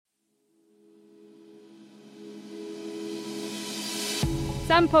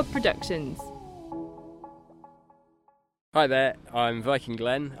Stampod Productions. Hi there, I'm Viking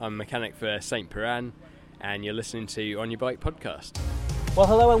Glenn, I'm a mechanic for St Piran, and you're listening to On Your Bike podcast. Well,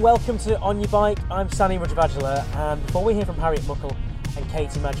 hello and welcome to On Your Bike. I'm Sani Rajavajala, and before we hear from Harriet Muckle and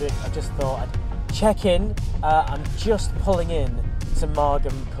Katie Madrick, I just thought I'd check in. I'm just pulling in to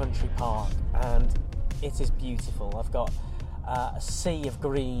Margam Country Park, and it is beautiful. I've got a sea of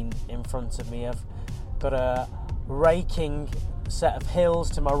green in front of me. I've got a raking set of hills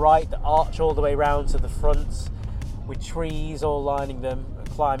to my right that arch all the way round to the front, with trees all lining them,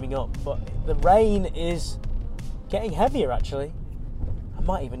 climbing up. But the rain is getting heavier, actually. I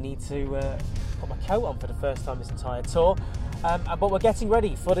might even need to put my coat on for the first time this entire tour. But we're getting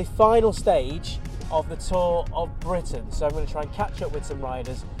ready for the final stage of the Tour of Britain. So I'm going to try and catch up with some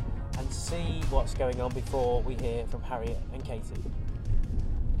riders and see what's going on before we hear from Harriet and Katie.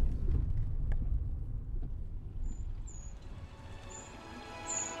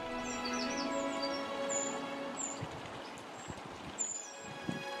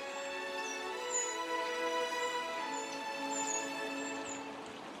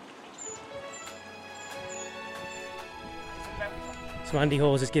 So Andy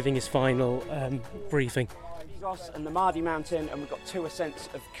Hawes is giving his final briefing. Rigos and the Mardy Mountain, and we've got two ascents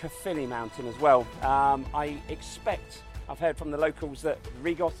of Caerphilly Mountain as well. I expect, I've heard from the locals, that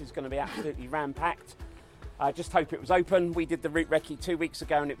Rigos is going to be absolutely ram-packed. I just hope it was open. We did the route recce 2 weeks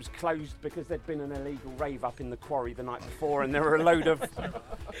ago and it was closed because there'd been an illegal rave up in the quarry the night before, and there were a load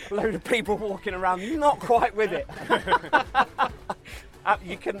of people walking around not quite with it.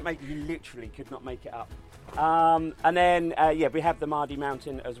 You literally could not make it up. And then, we have the Mardy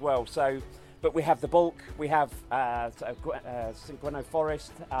Mountain as well. So, but we have the bulk. We have St Gwenno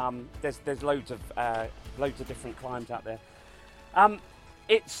Forest. There's loads of different climbs out there.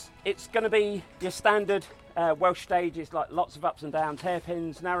 It's going to be your standard Welsh stages, like lots of ups and downs,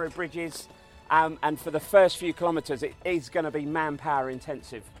 hairpins, narrow bridges, and for the first few kilometres, it is going to be manpower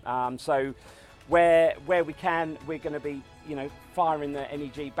intensive. So, where we can, we're going to be, firing the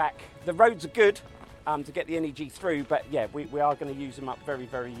NEG back. The roads are good to get the NEG through, but yeah, we are going to use them up very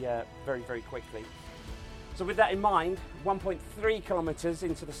quickly. So with that in mind, 1.3 kilometres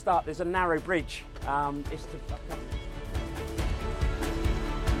into the start, there's a narrow bridge. At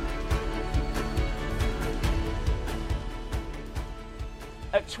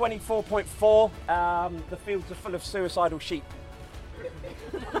 24.4, the fields are full of suicidal sheep.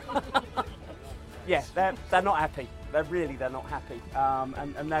 Yeah, they're not happy. They're not happy.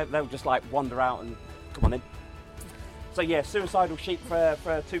 And they'll just like wander out and come on in. So yeah, suicidal sheep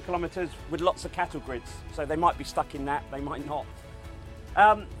for 2 kilometres with lots of cattle grids. So they might be stuck in that, they might not.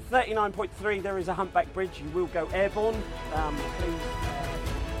 39.3, there is a humpback bridge. You will go airborne. Please.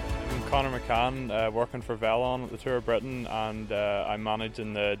 I'm Conor McCann, working for Velon at the Tour of Britain, and I'm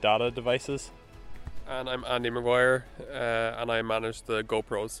managing the data devices. And I'm Andy Maguire, and I manage the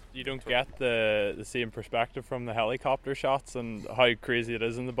GoPros. You don't get the same perspective from the helicopter shots and how crazy it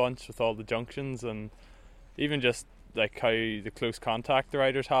is in the bunch with all the junctions, and even just like how the close contact the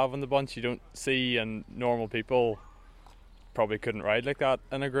riders have in the bunch. You don't see, and normal people probably couldn't ride like that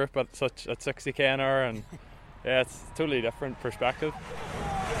in a group at 60k an hour, and yeah, it's a totally different perspective.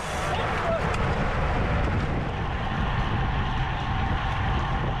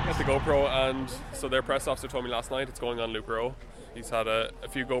 The GoPro, and so their press officer told me last night it's going on Luke Rowe. He's had a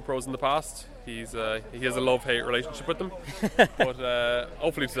few GoPros in the past. He has a love-hate relationship with them, but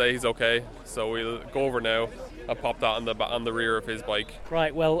hopefully today he's okay. So we'll go over now. I'll pop that on the rear of his bike.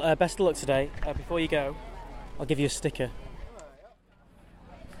 Right, well, best of luck today. Before you go, I'll give you a sticker.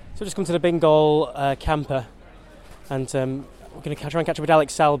 So just come to the Bengal camper, and we're going to try and catch up with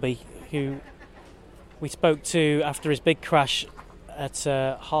Alex Salby, who we spoke to after his big crash at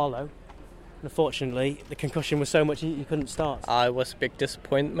Harlow. Unfortunately, the concussion was so much he couldn't start. It was a big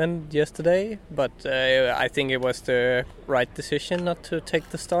disappointment yesterday, but I think it was the right decision not to take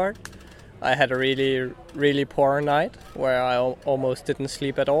the start. I had a really poor night where I almost didn't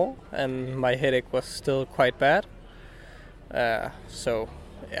sleep at all, and my headache was still quite bad. So,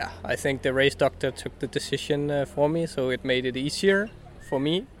 yeah, I think the race doctor took the decision for me, so it made it easier for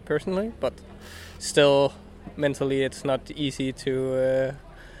me personally, but still mentally it's not easy to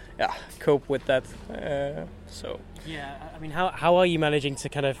cope with that. Yeah, I mean, how are you managing to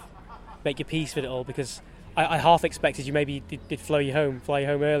kind of make your peace with it all? Because I half expected you maybe did fly you home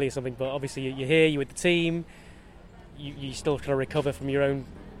early or something, but obviously you're here, you're with the team, you still trying to recover from your own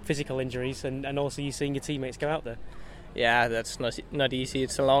physical injuries, and also you're seeing your teammates go out there. Yeah, that's not easy.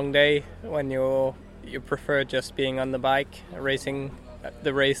 It's a long day when you prefer just being on the bike, racing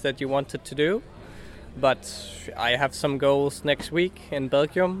the race that you wanted to do. But I have some goals next week in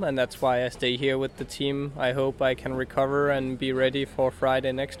Belgium, and that's why I stay here with the team. I hope I can recover and be ready for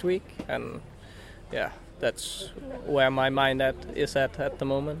Friday next week. And yeah, that's where my mind is at the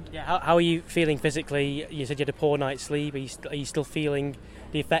moment. Yeah, how are you feeling physically? You said you had a poor night's sleep. Are you still feeling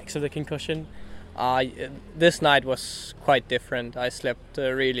the effects of the concussion? This night was quite different. I slept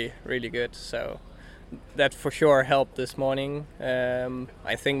really, really good, so that for sure helped this morning.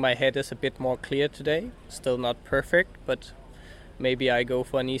 I think my head is a bit more clear today. Still not perfect, but maybe I go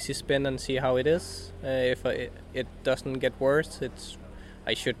for an easy spin and see how it is. If it doesn't get worse,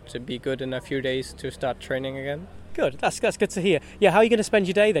 I should be good in a few days to start training again. Good, that's good to hear. Yeah, how are you going to spend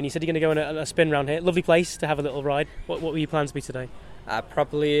your day then? You said you're going to go on a spin round here. Lovely place to have a little ride. What will your plans be today?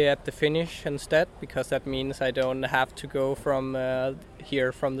 Probably at the finish instead, because that means I don't have to go from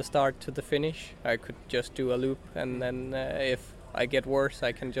here from the start to the finish. I could just do a loop, and then if I get worse,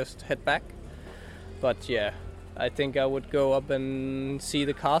 I can just head back. But yeah, I think I would go up and see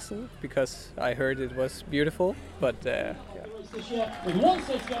the castle, because I heard it was beautiful. But yeah. With 1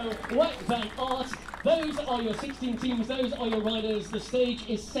 set to go, wet van art. Those are your 16 teams, those are your riders. The stage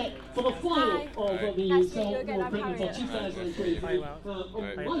is set for the final of the Cell World Britain for 2023.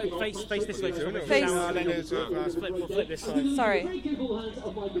 Face this way. Flip this side. Sorry.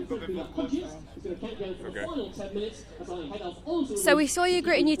 So we saw you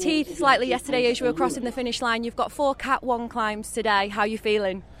gritting your teeth slightly yesterday as you were crossing the finish line. You've got 4 Cat 1 climbs today. How are you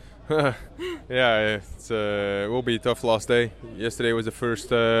feeling? Yeah, it will be a tough last day. Yesterday was the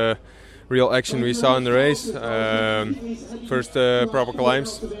first real action we saw in the race, first proper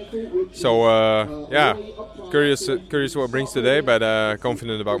climbs. So yeah, curious what it brings today, but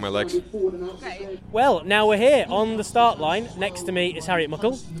confident about my legs. Well, now we're here on the start line. Next to me is Harriet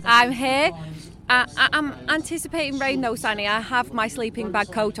Muckle. I'm here. I'm anticipating rain though, Sanny. I have my sleeping bag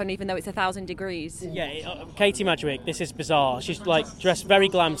coat on even though it's 1,000 degrees. Yeah, Katie Madgewick, this is bizarre. She's dressed very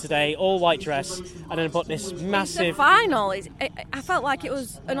glam today, all white dress, and then put this massive... It's the final. I felt like it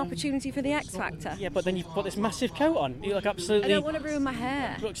was an opportunity for the X Factor. Yeah, but then you've put this massive coat on. You look absolutely... I don't want to ruin my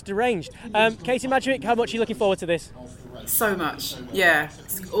hair. It looks deranged. Katie Madgewick, how much are you looking forward to this? So much, yeah.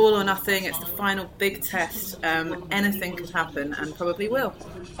 It's all or nothing. It's the final big test. Anything could happen, and probably will.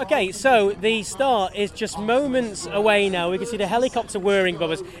 Okay, so the start is just moments away now. We can see the helicopter whirring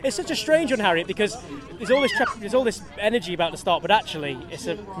above us. It's such a strange one, Harriet, because there's all this energy about the start, but actually it's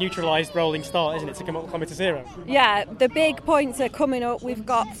a neutralised rolling start, isn't it, to come up to zero? Yeah, the big points are coming up. We've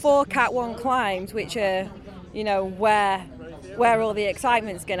got 4 Cat 1 climbs, which are, where all the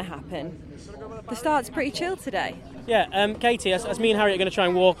excitement's going to happen. The start's pretty chill today. Yeah, Katie, as me and Harriet are going to try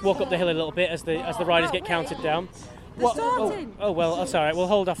and walk up the hill a little bit as the riders get counted down. Starting. That's all right. We'll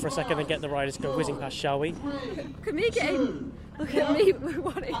hold off for a second and get the riders to go whizzing past, shall we? Can we get in? Look at me, we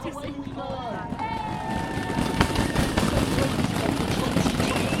wanted to see.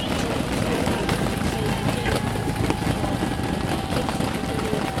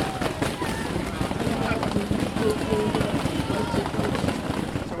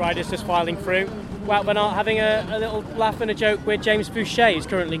 So riders just filing through. Wout van Aert having a little laugh and a joke with James Fouché, who's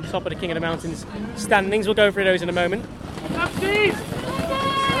currently top of the King of the Mountains standings. We'll go through those in a moment.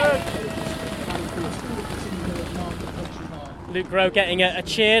 Luke Rowe getting a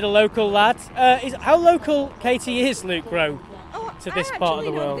cheer, the local lad. How local, Katie, is Luke Rowe to this part of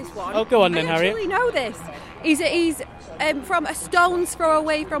the world? Oh, go on then, Harriet. I actually know this. He's from a stone's throw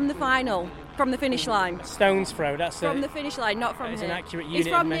away from the final, from the finish line. Stone's throw, that's from the finish line, not from here. An accurate unit He's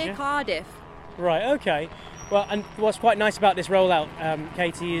from of measure. Near Cardiff. Right, okay. Well, and what's quite nice about this rollout,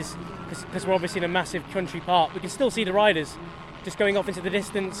 Katie, is because we're obviously in a massive country park, we can still see the riders just going off into the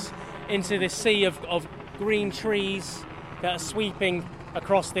distance, into this sea of green trees that are sweeping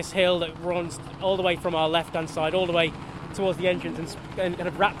across this hill that runs all the way from our left-hand side, all the way towards the entrance and kind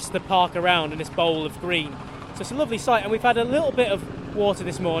of wraps the park around in this bowl of green. So it's a lovely sight, and we've had a little bit of water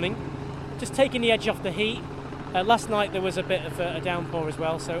this morning, just taking the edge off the heat. Last night there was a bit of a downpour as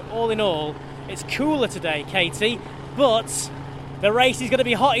well, so all in all, it's cooler today, Katie, but the race is going to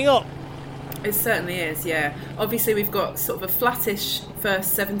be hotting up. It certainly is, yeah. Obviously we've got sort of a flattish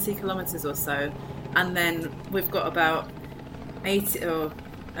first 70 kilometres or so, and then we've got about 80,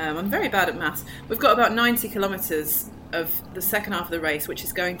 I'm very bad at maths, we've got about 90 kilometres of the second half of the race, which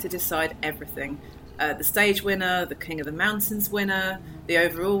is going to decide everything. The stage winner, the King of the Mountains winner, the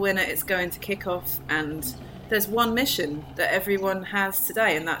overall winner. It's going to kick off, and there's one mission that everyone has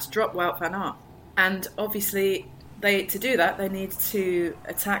today, and that's drop Wout van Aert. And obviously, to do that, they need to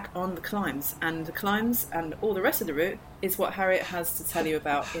attack on the climbs. And the climbs and all the rest of the route is what Harriet has to tell you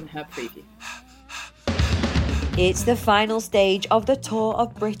about in her preview. It's the final stage of the Tour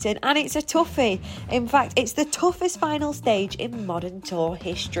of Britain and it's a toughie. In fact, it's the toughest final stage in modern Tour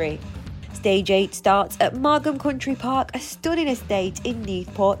history. Stage 8 starts at Margam Country Park, a stunning estate in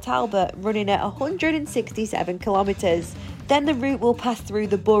Neath Port Talbot, running at 167 kilometres. Then the route will pass through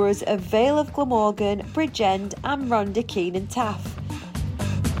the boroughs of Vale of Glamorgan, Bridgend and Rhondda, Keene and Taff.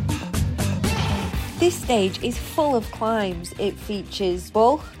 This stage is full of climbs. It features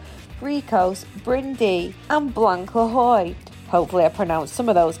Bulch, Bricos, Brindey and Blanc-Lahoy. Hopefully I pronounced some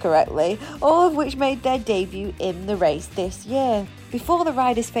of those correctly, all of which made their debut in the race this year. Before the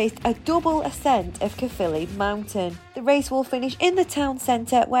riders faced a double ascent of Caerphilly Mountain. The race will finish in the town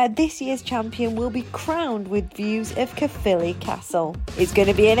centre where this year's champion will be crowned with views of Caerphilly Castle. It's going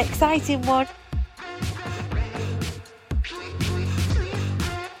to be an exciting one.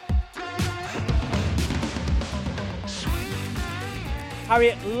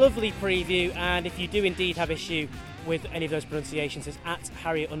 Harriet, lovely preview, and if you do indeed have issue with any of those pronunciations, it's at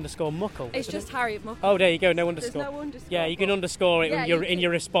Harriet_Muckle. It's just Harriet Muckle. Oh, there you go, no underscore. There's no underscore. Yeah, you can underscore it in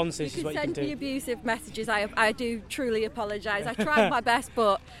your responses. You is what can you can send do. me abusive messages. I do truly apologise. I tried my best,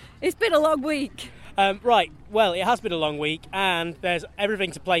 but it's been a long week. Right, well, it has been a long week, and there's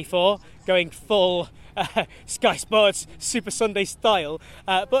everything to play for, going full Sky Sports Super Sunday style.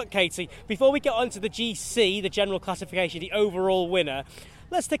 But Katie, before we get on to the GC, the general classification, the overall winner,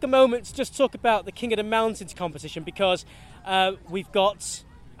 let's take a moment to just talk about the King of the Mountains competition, because we've got,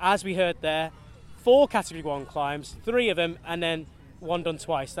 as we heard there, 4 Category 1 climbs, 3 of them, and then 1 done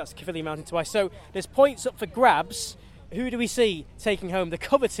twice. That's Caerphilly Mountain twice. So there's points up for grabs. Who do we see taking home the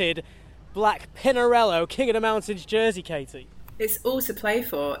coveted black Pinarello King of the Mountains jersey, Katie? It's all to play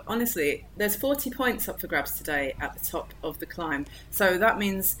for. Honestly, there's 40 points up for grabs today at the top of the climb. So that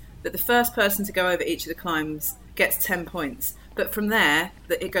means that the first person to go over each of the climbs gets 10 points. But from there,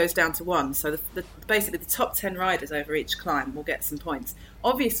 it goes down to 1. So basically the top 10 riders over each climb will get some points.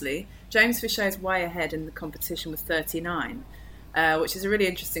 Obviously, James Fichet is way ahead in the competition with 39, which is a really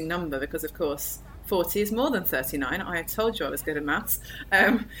interesting number because, of course, 40 is more than 39. I had told you I was good at maths.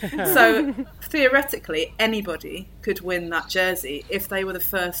 So theoretically, anybody could win that jersey if they were the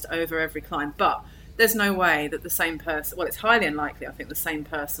first over every climb. But there's no way that the same person, well, it's highly unlikely, I think, the same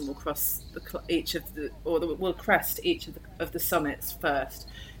person will cross will crest each of the summits first.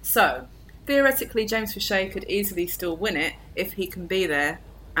 So theoretically, James Fichet could easily still win it if he can be there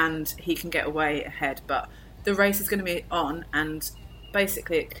and he can get away ahead. But the race is going to be on, and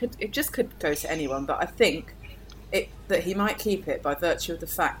basically it just could go to anyone. But I think that he might keep it by virtue of the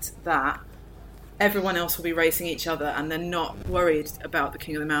fact that everyone else will be racing each other and they're not worried about the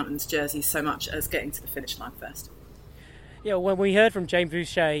King of the Mountains jersey so much as getting to the finish line first. Yeah, when we heard from James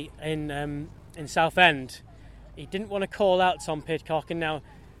Fichet in Southend, he didn't want to call out Tom Pidcock, and now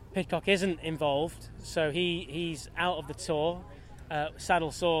Pidcock isn't involved, so he's out of the Tour.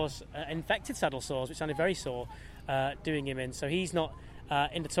 Saddle sores, infected saddle sores, which sounded very sore, doing him in, so he's not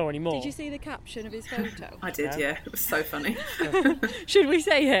in the Tour anymore. Did you see the caption of his photo? I did, yeah. It was so funny. Should we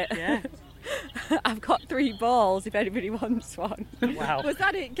say it? Yeah. I've got 3 balls if anybody wants one. Wow. Was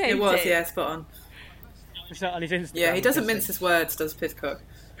that it, Katie? It was, yeah, spot on. Is that on his Instagram? Yeah, he doesn't mince his words, does Pidcock.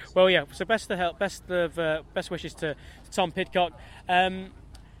 Well, yeah, so best wishes to Tom Pidcock.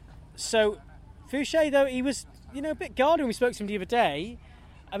 So Fichet, though, he was a bit guarded when we spoke to him the other day.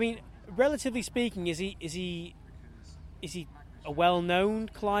 I mean, relatively speaking, is he a well-known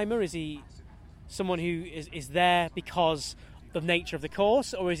climber? Is he someone who is there because of the nature of the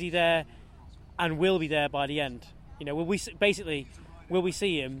course, or is he there and will be there by the end? Will we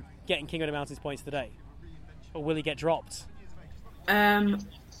see him getting King of the Mountains points today, or will he get dropped? I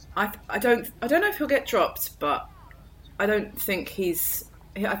don't know if he'll get dropped, but I don't think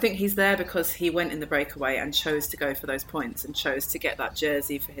I think he's there because he went in the breakaway and chose to go for those points and chose to get that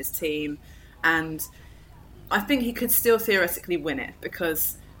jersey for his team, and I think he could still theoretically win it,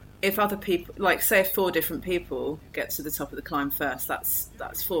 because if other people, like say if 4 different people get to the top of the climb first,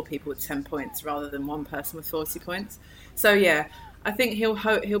 that's 4 people with 10 points rather than 1 person with 40 points. So yeah, I think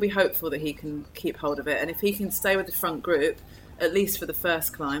he'll be hopeful that he can keep hold of it, and if he can stay with the front group at least for the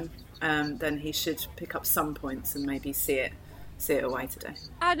first climb, then he should pick up some points and maybe see it away today.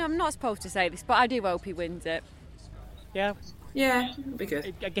 And I'm not supposed to say this, but I do hope he wins it. Yeah. Yeah, it'll be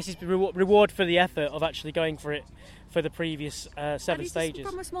good. I guess it's reward for the effort of actually going for it for the previous 7 stages.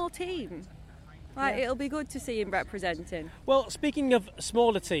 From a small team. It'll be good to see him representing. Well, speaking of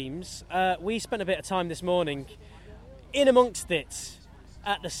smaller teams, we spent a bit of time this morning in amongst it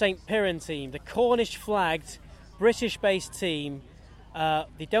at the St Piran team, the Cornish-flagged, British-based team.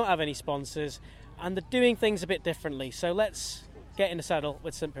 They don't have any sponsors, and they're doing things a bit differently. So let's get in the saddle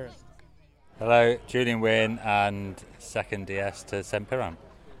with St Piran. Hello, Julian Wynne and second DS to St Piran.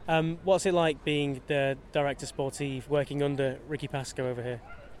 What's it like being the director sportive working under Ricky Pascoe over here?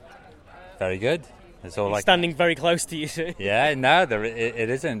 Very good. It's all He's standing very close to you, sir. Yeah, no, it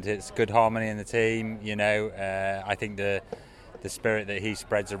isn't. It's good harmony in the team. You know, I think the spirit that he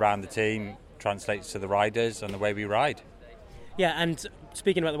spreads around the team translates to the riders and the way we ride. Yeah, and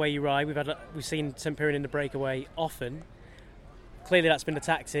speaking about the way you ride, we've seen St Piran in the breakaway often. Clearly, that's been the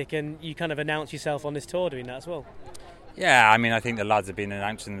tactic, and you kind of announce yourself on this tour doing that as well. Yeah, I mean, I think the lads have been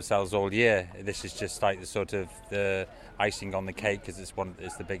announcing themselves all year. This is just like the sort of the icing on the cake, because it's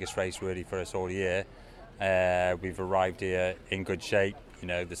the biggest race really for us all year. We've arrived here in good shape. You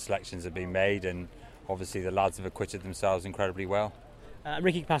know, the selections have been made, and obviously the lads have acquitted themselves incredibly well.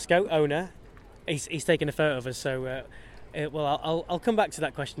 Ricky Pascoe, owner, he's taken a photo of us, so well, I'll come back to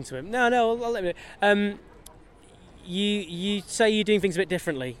that question to him. No, I'll let me. You say you're doing things a bit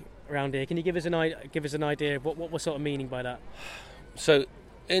differently around here. Can you give us an idea of what we're sort of meaning by that? So,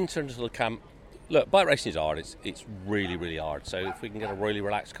 in terms of the camp, look, bike racing is hard. It's really, really hard. So if we can get a really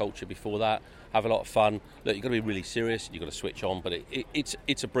relaxed culture before that, have a lot of fun. Look, you've got to be really serious. You've got to switch on. But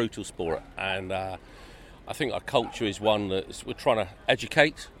it's a brutal sport, and I think our culture is one that we're trying to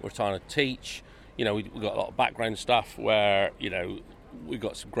educate. We're trying to teach. You know, we've got a lot of background stuff where, you know, we've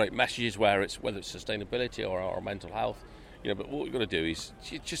got some great messages whether it's sustainability or our mental health. You know, but what we've got to do is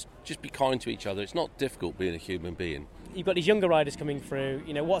just be kind to each other. It's not difficult being a human being. You've got these younger riders coming through.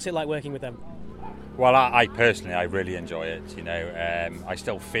 You know, what's it like working with them? Well, I personally, I really enjoy it. You know, I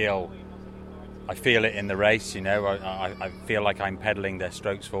still feel it in the race. You know, I feel like I'm pedaling their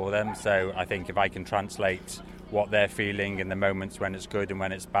strokes for them. So I think if I can translate what they're feeling in the moments when it's good and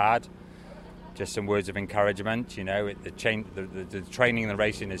when it's bad, just some words of encouragement. You know, the training and the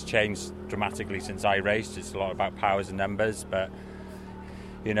racing has changed dramatically since I raced. It's a lot about powers and numbers, but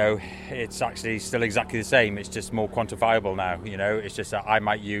you know, it's actually still exactly the same. It's just more quantifiable now. You know, it's just that I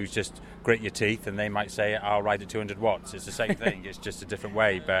might use just grit your teeth, and they might say I'll ride at 200 watts. It's the same thing. It's just a different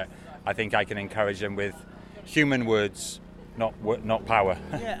way. But I think I can encourage them with human words, not power.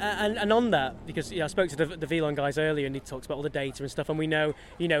 Yeah, and on that, because I spoke to the Velon guys earlier, and he talks about all the data and stuff, and we know,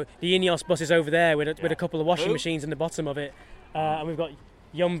 you know, the Ineos bus is over there with a couple of washing machines in the bottom of it, and we've got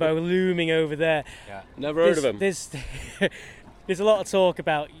Jumbo looming over there. Yeah, never heard of him. There's a lot of talk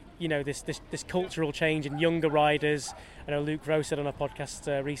about, you know, this cultural change in younger riders. I know Luke Rowe said on a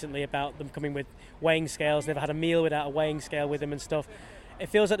podcast recently about them coming with weighing scales. Never had a meal without a weighing scale with them and stuff. It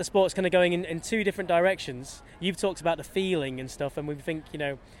feels like the sport's kind of going in two different directions. You've talked about the feeling and stuff, and we think, you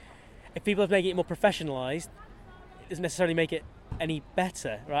know, if people are making it more professionalised, it doesn't necessarily make it any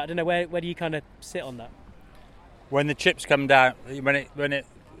better, right? I don't know, where do you kind of sit on that? When the chips come down, when it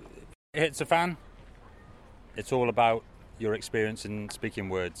hits a fan, it's all about your experience in speaking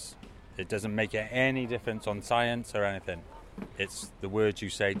words. It doesn't make any difference on science or anything. It's the words you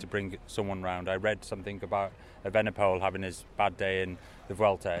say to bring someone round. I read something about Evenepoel having his bad day in the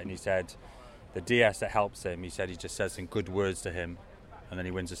Vuelta, and he said the DS that helps him, he said he just says some good words to him, and then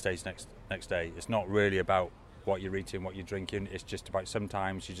he wins the stage next day. It's not really about what you're eating, what you're drinking. It's just about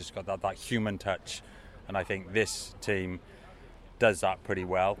sometimes you just got that human touch, and I think this team does that pretty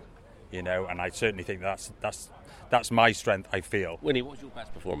well, you know. And I certainly think that's my strength. I feel. Winnie, what was your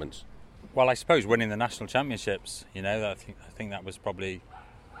best performance? Well, I suppose winning the national championships. You know, I think that was probably.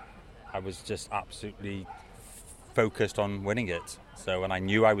 I was just absolutely focused on winning it. So, and I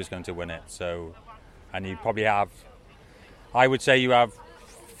knew I was going to win it. So, and you probably have. I would say you have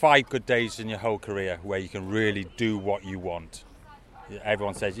 5 good days in your whole career where you can really do what you want.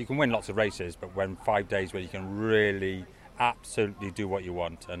 Everyone says you can win lots of races, but when 5 days where you can really, absolutely do what you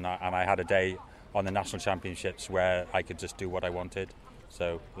want. And I had a day on the national championships where I could just do what I wanted.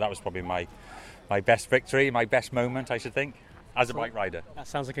 So that was probably my best victory, my best moment, I should think, as a bike rider. That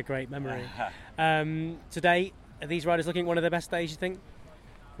sounds like a great memory. Today, are these riders looking at one of their best days, you think?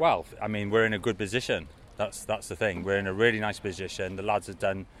 Well, I mean, we're in a good position. That's the thing. We're in a really nice position. The lads have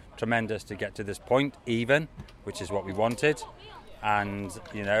done tremendous to get to this point, even, which is what we wanted. And,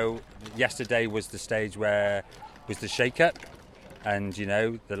 you know, yesterday was the stage where was the shake-up. And, you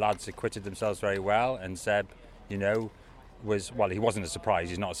know, the lads acquitted themselves very well. And Seb, you know, he wasn't a surprise.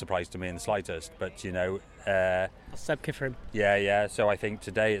 He's not a surprise to me in the slightest. But, you know... Seb Caerphilly. Yeah. So I think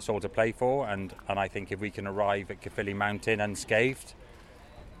today it's all to play for. And I think if we can arrive at Caerphilly Mountain unscathed,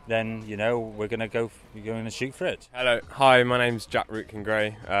 then, you know, we're going to shoot for it. Hello. Hi, my name's Jack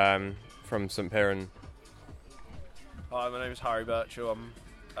Rootkin-Gray from St Piran. Hi, my name's Harry Birchall.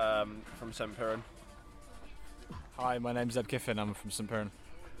 I'm from St Piran. Hi, my name's Ed Kiffin. I'm from St Piran.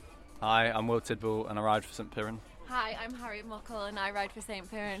 Hi, I'm Will Tidball and I ride for St Piran. Hi, I'm Harriet Muckle and I ride for St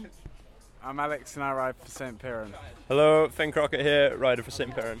Piran. I'm Alex and I ride for St. Piran. Hello, Finn Crockett here, rider for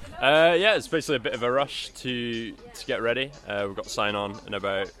St. Piran. Yeah, it's basically a bit of a rush to get ready. We've got to sign on in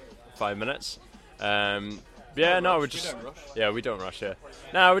about 5 minutes. We're just... We don't rush, yeah.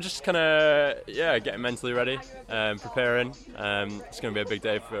 No, we're just kind of, getting mentally ready, preparing. It's going to be a big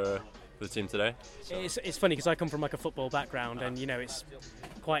day for the team today. So. It's funny because I come from like a football background, and it's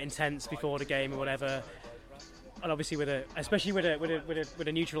quite intense before the game or whatever. And obviously, especially with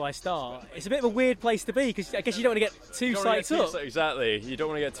a neutralised start, it's a bit of a weird place to be because I guess you don't want to get too psyched up. Exactly, you don't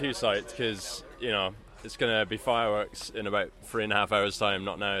want to get too psyched because it's going to be fireworks in about 3.5 hours' time,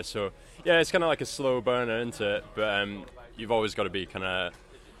 not now. So yeah, it's kind of like a slow burner into it, but you've always got to be kind of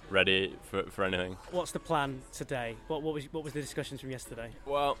ready for anything. What's the plan today? What was the discussions from yesterday?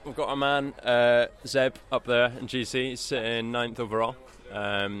 Well, we've got our man Zeb up there in GC. He's sitting 9th overall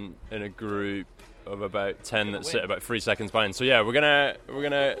in a group of about 10 that sit about 3 seconds behind. So yeah, we're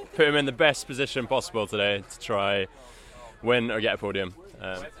gonna put him in the best position possible today to try win or get a podium.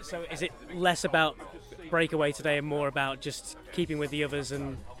 So is it less about breakaway today and more about just keeping with the others?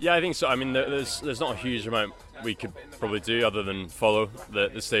 And yeah, I think so. I mean, there's not a huge amount we could probably do other than follow.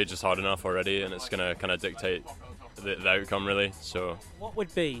 The stage is hard enough already, and it's gonna kind of dictate the outcome really. So what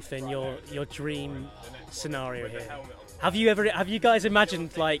would be, Finn, your dream scenario here? Have you guys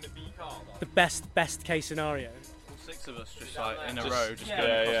imagined like the best case scenario? 6 of us just like in a row, just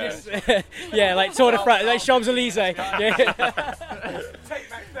going. Yeah, like Tour de France, like Champs-Elysees. Yeah. Take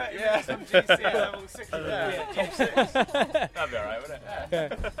back 30 minutes on GC level 6. Top 6. That'd be alright, wouldn't it?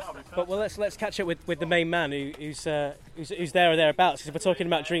 Yeah. But let's catch up with the main man who's there or thereabouts. Because if we're talking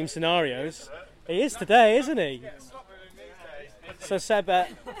about dream scenarios, he is today, isn't he? So Seb,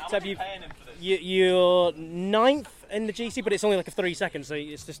 you're 9th in the GC, but it's only like a 3 seconds, so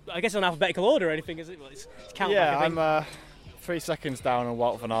it's just, I guess, an alphabetical order or anything, is it? Well, it's count yeah, back, I'm 3 seconds down on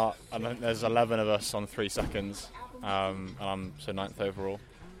Wout van Aert, and I think there's 11 of us on 3 seconds, and I'm 9th overall.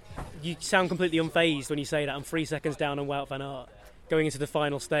 You sound completely unfazed when you say that. I'm 3 seconds down on Wout van Aert, going into the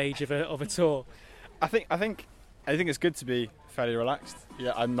final stage of a tour. I think it's good to be fairly relaxed.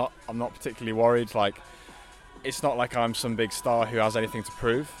 Yeah, I'm not particularly worried. Like, it's not like I'm some big star who has anything to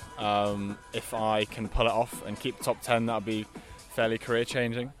prove. If I can pull it off and keep top 10, that'll be fairly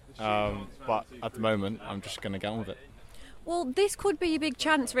career-changing. But at the moment, I'm just going to get on with it. Well, this could be a big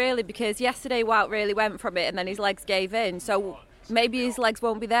chance, really, because yesterday Wout really went from it and then his legs gave in. So maybe his legs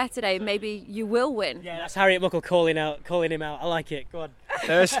won't be there today. Maybe you will win. Yeah, that's Harriet Muckle calling him out. I like it. Go on.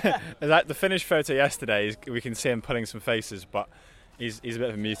 There's like the finished photo yesterday. We can see him putting some faces, but he's a bit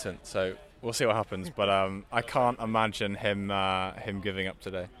of a mutant. So we'll see what happens, but I can't imagine him giving up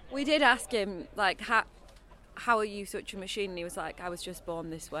today. We did ask him, like, how are you such a machine? And he was like, I was just born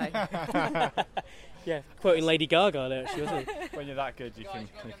this way. Yeah, quoting Lady Gaga there, actually, wasn't he? When you're that good, you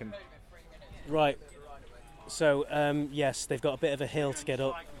can. Right. So yes, they've got a bit of a hill to get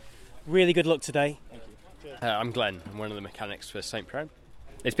up. Really good luck today. I'm Glenn. I'm one of the mechanics for St. Piran.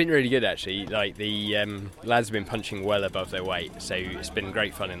 It's been really good actually. Like the lads have been punching well above their weight, so it's been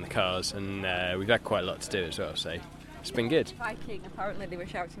great fun in the cars, and we've had quite a lot to do as well. So it's been good. Viking, apparently they were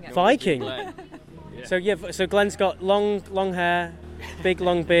shouting at Viking. Yeah. So Glenn's got long hair, big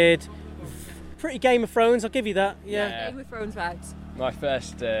long beard, pretty Game of Thrones. I'll give you that. Yeah. Game of Thrones vibes. My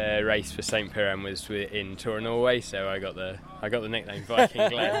first race for St. Piran was in Tour of Norway, so I got the nickname Viking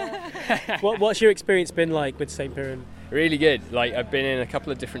Glenn. What's your experience been like with St. Piran? Really good. Like, I've been in a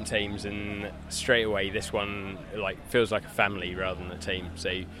couple of different teams, and straight away this one feels like a family rather than a team.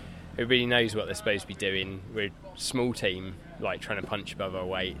 So everybody knows what they're supposed to be doing. We're a small team, trying to punch above our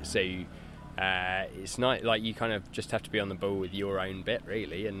weight. So it's not like you kind of just have to be on the ball with your own bit,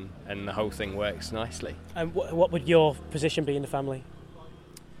 really, and the whole thing works nicely. And what would your position be in the family?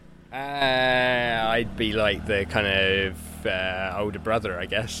 I'd be like the kind of older brother, I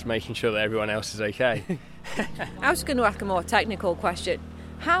guess, making sure that everyone else is okay. I was going to ask a more technical question.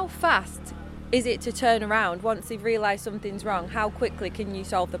 How fast is it to turn around once you've realised something's wrong? How quickly can you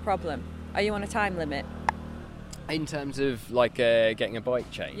solve the problem? Are you on a time limit? In terms of getting a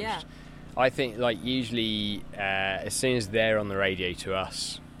bike changed? Yeah. I think usually as soon as they're on the radio to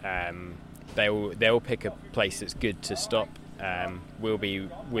us, they'll pick a place that's good to stop. We'll be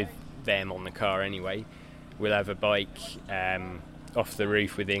with them on the car anyway. We'll have a bike off the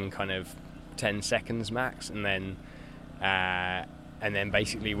roof within kind of 10 seconds max, and then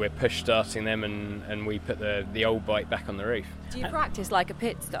basically we're push starting them, and we put the old bike back on the roof. Do you practice like a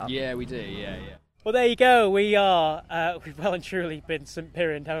pit stop? Yeah, we do. Yeah. Well, there you go. We've well and truly been St.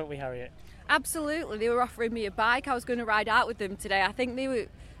 Piran, haven't we, Harriet? Absolutely. They were offering me a bike. I was going to ride out with them today. I think they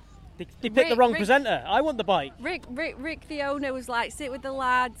They picked the wrong presenter. I want the bike. Rick, the owner, was like, sit with the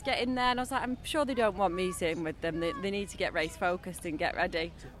lads, get in there. And I was like, I'm sure they don't want me sitting with them. They need to get race focused and get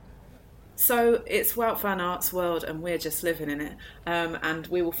ready. So it's Wout van Aert's world and we're just living in it. And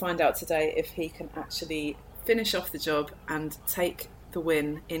we will find out today if he can actually finish off the job and take the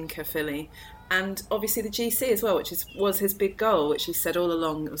win in Caerphilly. And obviously the GC as well, which was his big goal, which he said all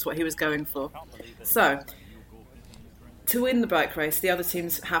along was what he was going for. So, to win the bike race, the other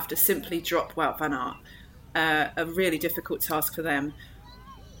teams have to simply drop Wout van Aert. A really difficult task for them.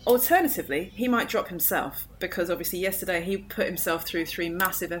 Alternatively, he might drop himself, because obviously yesterday he put himself through 3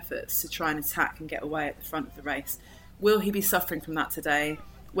 massive efforts to try and attack and get away at the front of the race. Will he be suffering from that today?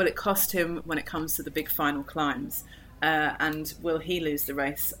 Will it cost him when it comes to the big final climbs? And will he lose the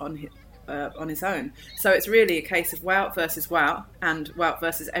race on his own? So it's really a case of Wout versus Wout and Wout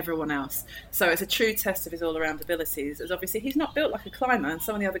versus everyone else. So it's a true test of his all-around abilities, as obviously he's not built like a climber and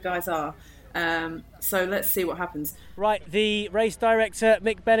some of the other guys are. So let's see what happens. Right, the race director,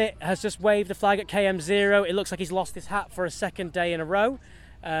 Mick Bennett, has just waved the flag at KM0. It looks like he's lost his hat for a second day in a row.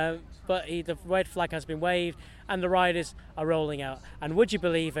 But the red flag has been waved and the riders are rolling out. And would you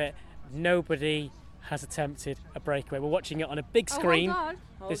believe it, nobody has attempted a breakaway. We're watching it on a big screen.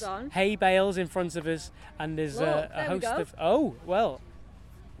 Hold on. Hay bales in front of us, and there's a host of... Oh, well,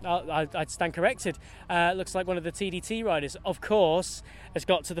 I'd stand corrected. Looks like one of the TDT riders, of course, has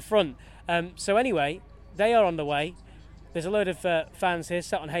got to the front. So anyway, they are on the way. There's a load of fans here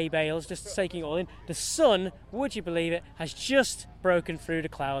sat on hay bales, just taking it all in. The sun, would you believe it, has just broken through the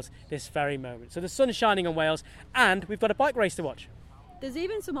clouds this very moment. So the sun is shining on Wales, and we've got a bike race to watch. There's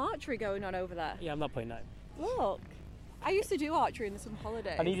even some archery going on over there. Yeah, I'm not putting that. Look, I used to do archery in the summer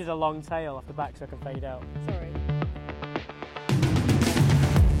holidays. I needed a long tail off the back so I can fade out. Sorry.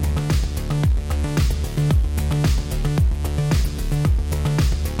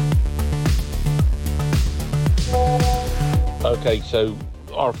 Okay, so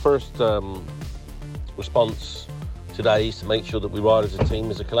our first response today is to make sure that we ride as a team,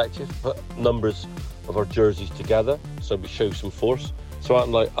 as a collective, put numbers of our jerseys together so we show some force. So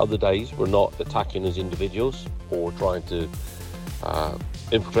unlike other days, we're not attacking as individuals or trying to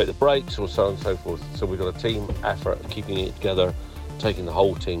infiltrate the brakes or so on and so forth. So we've got a team effort of keeping it together, taking the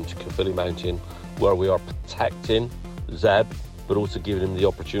whole team to Caerphilly Mountain, where we are protecting Zeb, but also giving him the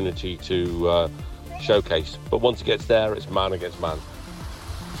opportunity to showcase. But once he gets there, it's man against man.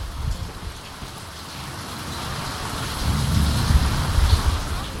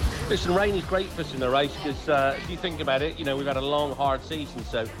 Listen, rain is great for us in the race because if you think about it, you know, we've had a long, hard season,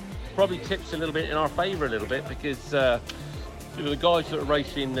 so probably tips a little bit in our favour a little bit because the guys that are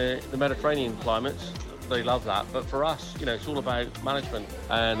racing the Mediterranean climates, they love that. But for us, you know, it's all about management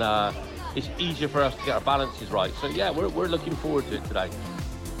and it's easier for us to get our balances right. So yeah, we're looking forward to it today.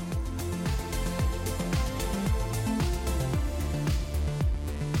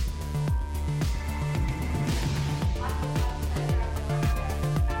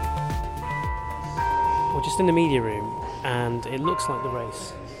 Just in the media room, and it looks like the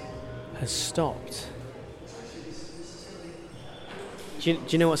race has stopped. Do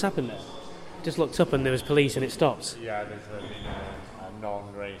you know what's happened there? Just looked up and there was police and it stopped. Yeah, there's been a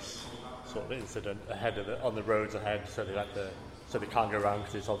non-race sort of incident ahead of on the roads ahead, so they can't go around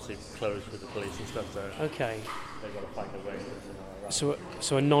because it's obviously closed with the police and stuff. So okay, they've got to find a way.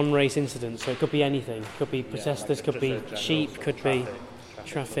 So a non-race incident. So it could be anything. Could be protesters. Yeah, could be sheep. Could be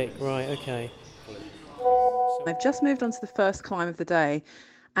traffic. Right. Okay. They've just moved on to the first climb of the day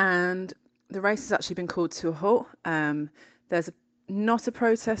and the race has actually been called to a halt. There's not a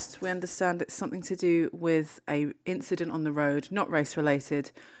protest. We understand it's something to do with a incident on the road, not race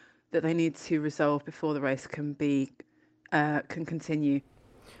related, that they need to resolve before the race can continue.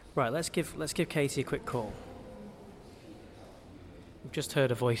 Right, let's give Katie a quick call. We've just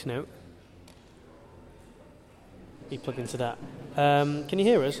heard a voice note. You plugged into that. Can you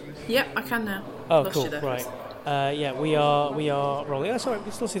hear us? Yep, I can now. Oh, cool. Right. Yeah, we are rolling. Oh, sorry,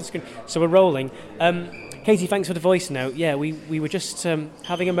 we still see the screen. So we're rolling. Katie, thanks for the voice note. Yeah, we were just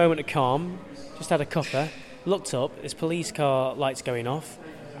having a moment of calm. Just had a cuppa. Looked up. There's police car lights going off,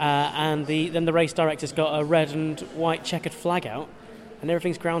 and then the race director's got a red and white checkered flag out, and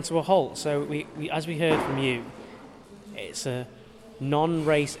everything's ground to a halt. So we as we heard from you, it's a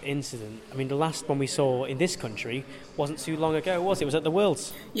non-race incident. I mean, the last one we saw in this country wasn't too long ago, was it? It was at the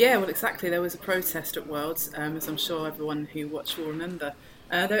Worlds. Yeah, well, exactly. There was a protest at Worlds, as I'm sure everyone who watched will remember.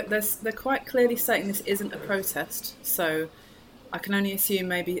 They're quite clearly stating this isn't a protest, so I can only assume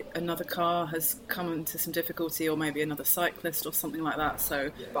maybe another car has come into some difficulty, or maybe another cyclist or something like that. So,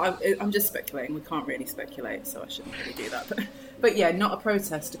 but I'm just speculating. We can't really speculate, so I shouldn't really do that. But yeah, not a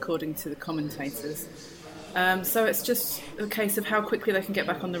protest according to the commentators. So it's just a case of how quickly they can get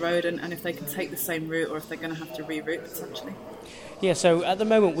back on the road, and if they can take the same route, or if they're going to have to reroute potentially. Yeah, so at the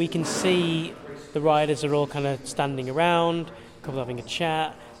moment we can see the riders are all kind of standing around, a couple having a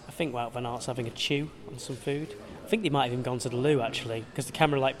chat. I think Wout van Aert's having a chew on some food. I think they might have even gone to the loo, actually, because the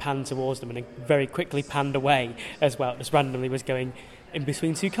camera panned towards them and it very quickly panned away as Wout just randomly was going in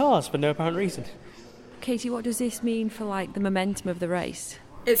between two cars for no apparent reason. Katie, what does this mean for the momentum of the race?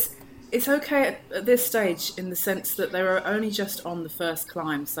 It's okay at this stage in the sense that they were only just on the first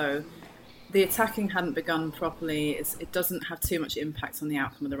climb, so the attacking hadn't begun properly. It doesn't have too much impact on the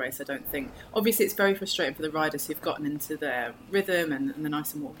outcome of the race, I don't think. Obviously, it's very frustrating for the riders who've gotten into their rhythm and they're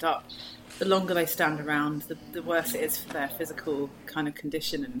nice and warmed up. The longer they stand around, the worse it is for their physical kind of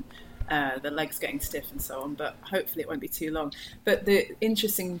condition and the legs getting stiff and so on. But hopefully it won't be too long. But the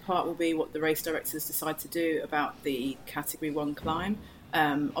interesting part will be what the race directors decide to do about the Category 1 climb.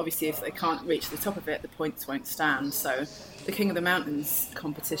 Obviously, if they can't reach the top of it, the points won't stand. So the King of the Mountains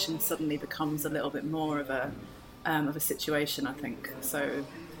competition suddenly becomes a little bit more of a situation, I think. So,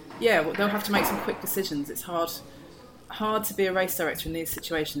 yeah, they'll have to make some quick decisions. It's hard to be a race director in these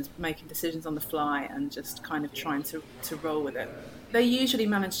situations, making decisions on the fly and just kind of trying to roll with it. They usually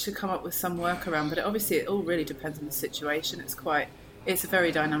manage to come up with some workaround, but obviously it all really depends on the situation. It's a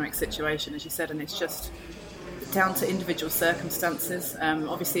very dynamic situation, as you said, and it's just down to individual circumstances.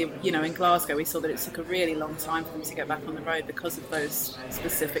 Obviously, in Glasgow we saw that it took a really long time for them to get back on the road because of those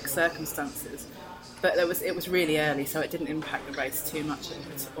specific circumstances. But it was really early, so it didn't impact the race too much,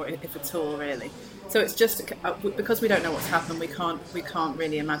 or if at all, really. So it's just because we don't know what's happened, we can't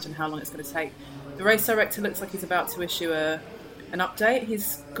really imagine how long it's going to take. The race director looks like he's about to issue an update.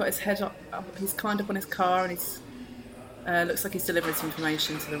 He's got his head up, he's climbed up on his car, and he's looks like he's delivered some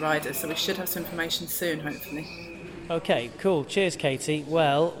information to the riders, so we should have some information soon, hopefully. Okay, cool. Cheers, Katie.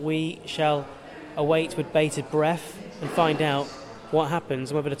 Well, we shall await with bated breath and find out what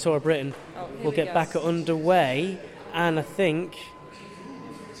happens and whether the Tour of Britain will get back underway. And I think...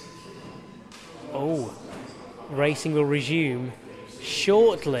 racing will resume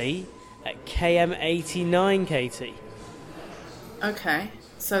shortly at KM89, Katie. Okay,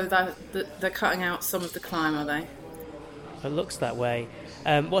 so they're cutting out some of the climb, are they? It looks that way.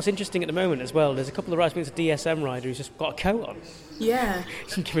 What's interesting at the moment as well, there's a couple of riders, I think it's a DSM rider who's just got a coat on. Yeah.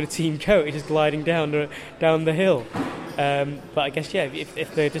 He's given a team coat, he's just gliding down the hill. But I guess, yeah,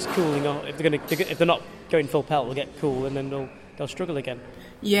 if they're just cooling off, if they're not going full pelt, they'll get cool and then they'll struggle again.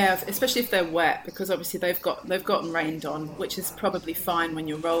 Yeah, especially if they're wet, because obviously they've gotten rained on, which is probably fine when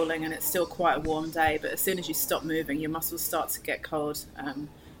you're rolling and it's still quite a warm day. But as soon as you stop moving, your muscles start to get cold, and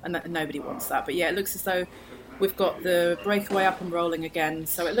nobody wants that. But yeah, it looks as though we've got the breakaway up and rolling again.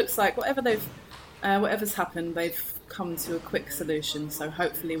 So it looks like whatever's happened, they've come to a quick solution. So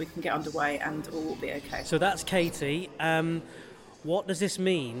hopefully we can get underway and all will be okay. So that's Katie. What does this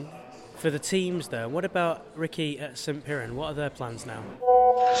mean for the teams, though? What about Ricky at St Piran? What are their plans now?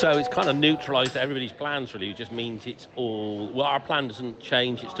 So it's kind of neutralised everybody's plans, really. It just means it's all... Well, our plan doesn't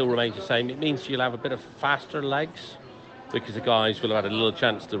change. It still remains the same. It means you'll have a bit of faster legs because the guys will have had a little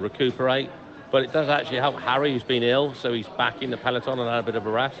chance to recuperate. But it does actually help Harry, who's been ill, so he's back in the peloton and had a bit of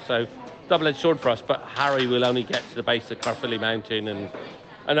a rest. So double-edged sword for us, but Harry will only get to the base of Caerphilly Mountain and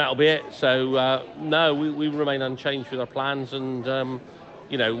that'll be it. So, no, we remain unchanged with our plans and...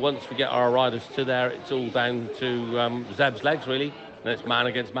 once we get our riders to there, it's all down to Zeb's legs, really. And it's man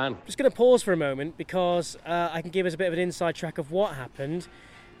against man. Just going to pause for a moment because I can give us a bit of an inside track of what happened.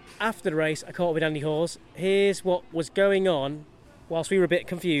 After the race, I caught up with Andy Hawes. Here's what was going on whilst we were a bit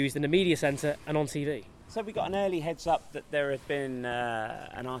confused in the media centre and on TV. So we got an early heads up that there had been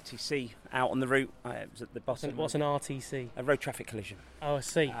an RTC out on the route. It was at the bottom. What's an RTC? A road traffic collision. Oh, I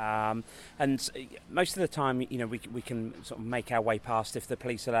see. And most of the time, we can sort of make our way past if the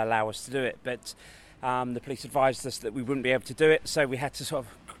police will allow us to do it. But the police advised us that we wouldn't be able to do it, so we had to sort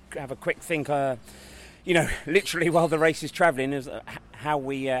of have a quick think. Literally while the race is travelling, is how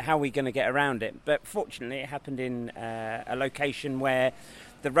we going to get around it. But fortunately, it happened in a location where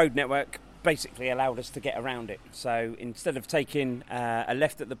the road network basically allowed us to get around it. So instead of taking a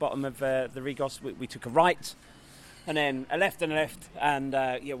left at the bottom of the Rigos, we took a right, and then a left, and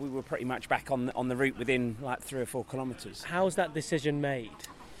we were pretty much back on the route within like 3 or 4 kilometres. How's that decision made?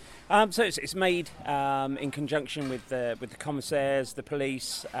 So it's made in conjunction with the commissaires, the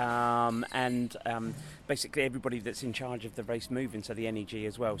police, and basically everybody that's in charge of the race moving, so the NEG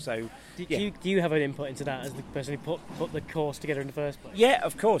as well. So, Do you have an input into that as the person who put the course together in the first place? Yeah,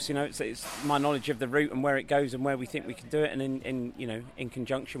 of course. It's my knowledge of the route and where it goes and where we think we can do it, and in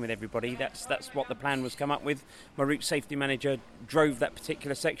conjunction with everybody, that's what the plan was come up with. My route safety manager drove that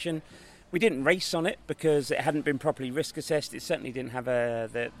particular section. We didn't race on it because it hadn't been properly risk assessed. It certainly didn't have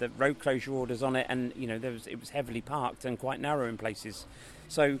the road closure orders on it, and it was heavily parked and quite narrow in places.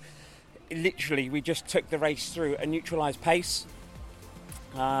 So literally we just took the race through a neutralised pace,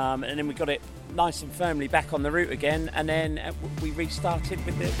 and then we got it nice and firmly back on the route again, and then we restarted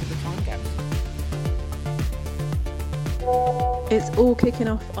with the time gaps. It's all kicking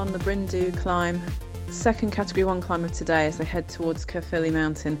off on the Brindou climb. Second Category 1 climb of today as they head towards Caerphilly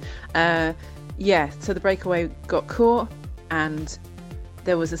Mountain. So the breakaway got caught, and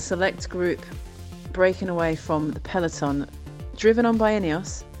there was a select group breaking away from the peloton, driven on by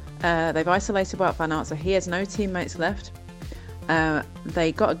Ineos. They've isolated Wout van Aert, so he has no teammates left.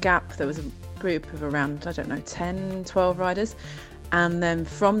 They got a gap. There was a group of around, 10, 12 riders, and then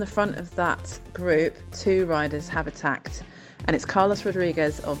from the front of that group, 2 riders have attacked, and it's Carlos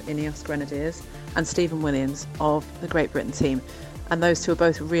Rodriguez of Ineos Grenadiers and Stephen Williams of the Great Britain team, and those two are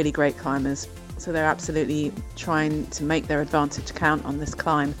both really great climbers, so they're absolutely trying to make their advantage count on this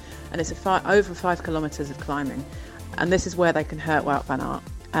climb, and it's over 5 kilometres of climbing, and this is where they can hurt Wout van Aert.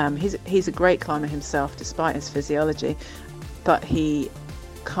 He's a great climber himself despite his physiology, but he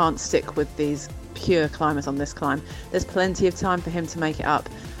can't stick with these pure climbers on this climb. There's plenty of time for him to make it up,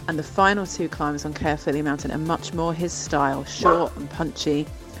 and the final 2 climbs on Caerphilly Mountain are much more his style, short and punchy,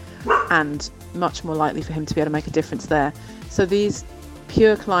 and much more likely for him to be able to make a difference there. So these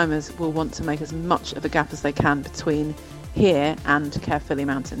pure climbers will want to make as much of a gap as they can between here and Caerphilly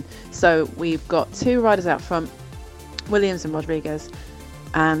Mountain. So we've got 2 riders out front, Williams and Rodriguez,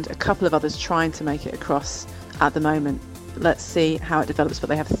 and a couple of others trying to make it across at the moment. Let's see how it develops, but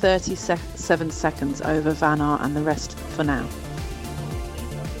they have 37 seconds over Van Aert and the rest for now.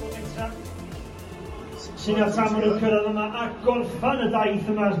 Sorry,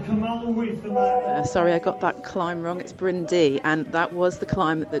 I got that climb wrong. It's Brindou, and that was the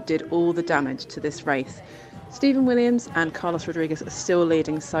climb that did all the damage to this race. Stephen Williams and Carlos Rodriguez are still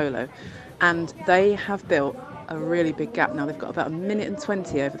leading solo, and they have built a really big gap now. They've got about 1 minute and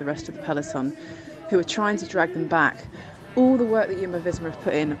 20 over the rest of the peloton, who are trying to drag them back. All the work that Jumbo-Visma have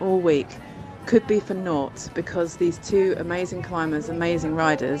put in all week could be for naught, because these 2 amazing climbers, amazing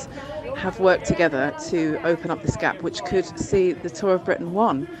riders, have worked together to open up this gap, which could see the Tour of Britain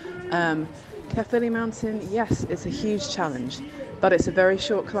won. Caerphilly Mountain, yes, it's a huge challenge, but it's a very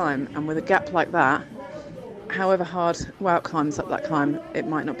short climb, and with a gap like that, however hard Wout climbs up that climb, it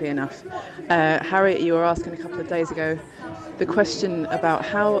might not be enough. Harriet, you were asking a couple of days ago the question about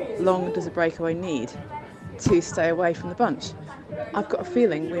how long does a breakaway need to stay away from the bunch. I've got a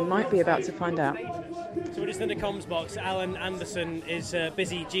feeling we might be about to find out. So we're just in the comms box. Alan Anderson is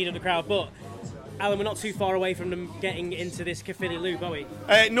busy G'ing up the crowd, but Alan, we're not too far away from them getting into this Caerphilly loop, are we?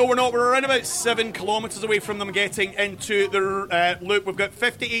 No, we're not. We're around about 7 kilometres away from them getting into the loop. We've got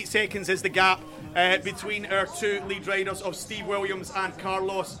 58 seconds is the gap between our 2 lead riders of Steve Williams and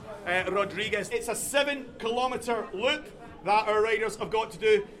Carlos Rodriguez. It's a 7 kilometre loop that our riders have got to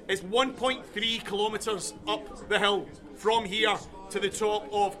do. It's 1.3 kilometres up the hill from here to the top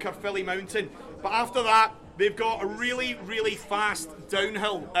of Caerphilly Mountain. But after that, they've got a really, really fast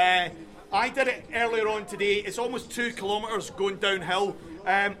downhill. I did it earlier on today. It's almost 2 kilometres going downhill,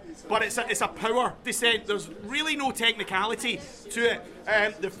 but it's a power descent. There's really no technicality to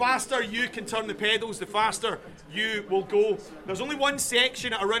it. The faster you can turn the pedals, the faster you will go. There's only one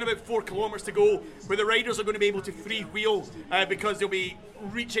section at around about 4 kilometres to go where the riders are going to be able to free wheel because they'll be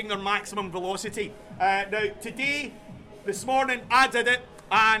reaching their maximum velocity. Now, this morning, I did it,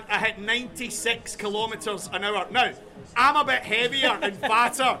 and I hit 96 kilometres an hour. Now, I'm a bit heavier and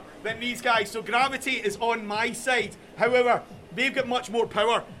fatter than these guys, so gravity is on my side. However, they've got much more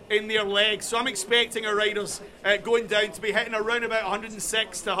power in their legs, so I'm expecting our riders going down to be hitting around about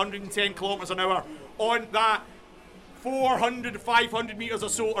 106 to 110 kilometres an hour on that 400, 500 metres or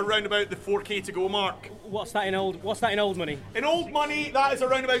so around about the 4k to go mark. What's that in old money? In old money, that is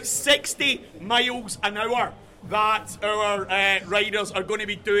around about 60 miles an hour that our riders are going to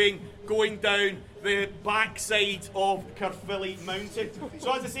be doing going down the backside of Caerphilly Mountain.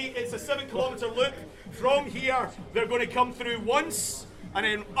 So as I say, it's a 7 kilometre loop. From here, they're going to come through once, and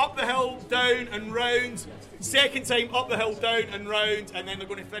then up the hill, down and round. Second time up the hill, down and round, and then they're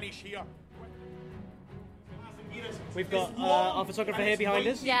going to finish here. We've got our photographer here behind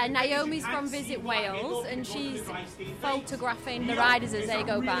us. Yeah, Naomi's from Visit Wales, and she's photographing the riders as they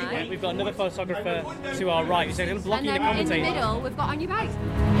go by. Yeah, we've got another photographer to our right who's going to block And the then commentator. in the middle, we've got On Your Bike.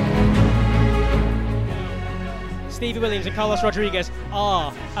 Stevie Williams and Carlos Rodriguez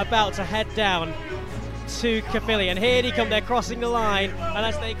are about to head down to Caerphilly, and here they come, they're crossing the line, and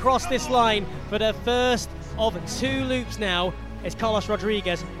as they cross this line for the first of 2 loops now, it's Carlos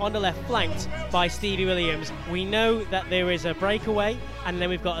Rodriguez on the left, flanked by Stevie Williams. We know that there is a breakaway, and then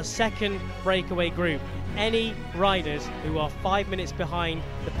we've got a second breakaway group. Any riders who are 5 minutes behind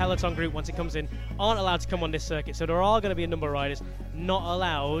the peloton group once it comes in aren't allowed to come on this circuit, so there are going to be a number of riders not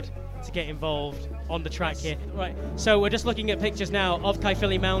allowed to get involved on the track here. Right, so we're just looking at pictures now of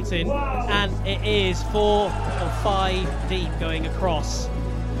Caerphilly Mountain, and it is 4 or 5 deep going across.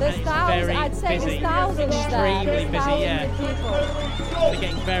 There's thousands, I'd say busy. there's thousands Extremely there. busy, Thousands yeah. of people. They're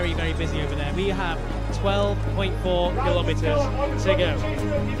getting very, very busy over there. We have 12.4 kilometres to go.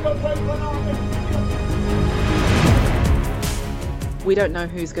 We don't know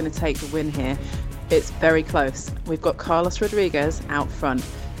who's going to take the win here. It's very close. We've got Carlos Rodriguez out front.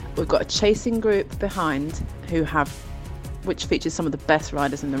 We've got a chasing group behind which features some of the best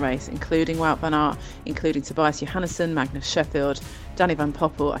riders in the race, including Wout van Aert, including Tobias Johannesson, Magnus Sheffield, Danny van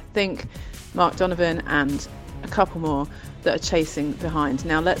Poppel, I think, Mark Donovan, and a couple more that are chasing behind.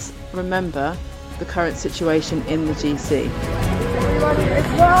 Now let's remember the current situation in the GC.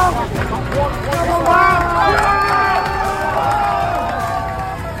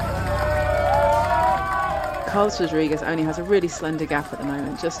 Carlos Rodriguez only has a really slender gap at the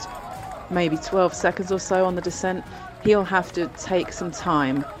moment, just maybe 12 seconds or so on the descent. He'll have to take some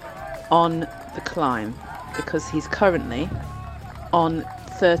time on the climb because he's currently on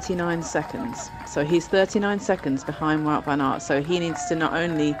 39 seconds. So he's 39 seconds behind Wout van Aert. So he needs to not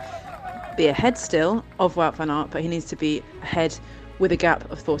only be ahead still of Wout van Aert, but he needs to be ahead with a gap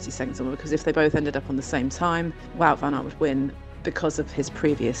of 40 seconds on, because if they both ended up on the same time, Wout van Aert would win because of his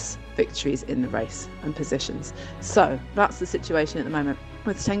previous victories in the race and positions. So that's the situation at the moment.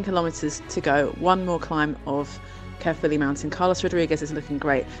 With 10 kilometres to go, one more climb of Caerphilly Mountain. Carlos Rodriguez is looking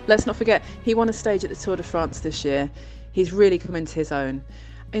great. Let's not forget, he won a stage at the Tour de France this year. He's really come into his own.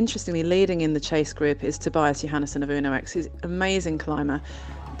 Interestingly, leading in the chase group is Tobias Johannesson of Uno X, who's an amazing climber.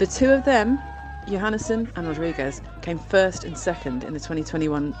 The two of them, Johannesson and Rodriguez, came first and second in the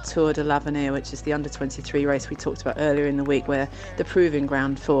 2021 Tour de l'Avenir, which is the under-23 race we talked about earlier in the week, where the proving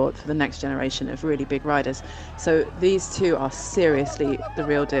ground for the next generation of really big riders. So these two are seriously the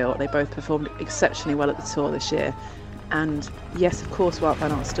real deal. They both performed exceptionally well at the Tour this year. And yes, of course, Wout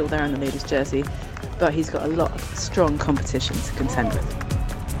van Aert's still there in the leader's jersey, but he's got a lot of strong competition to contend with.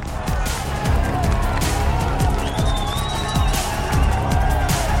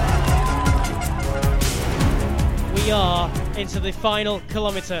 We are into the final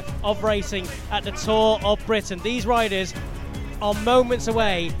kilometre of racing at the Tour of Britain. These riders are moments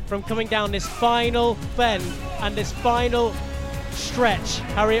away from coming down this final bend and this final stretch.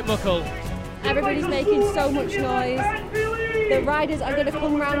 Harriet Muckle. Everybody's making so much noise. The riders are going to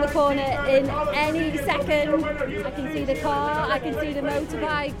come round the corner in any second. I can see the car, I can see the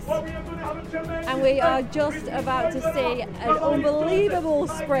motorbikes, and we are just about to see an unbelievable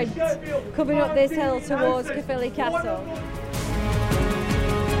sprint coming up this hill towards Caerphilly Castle.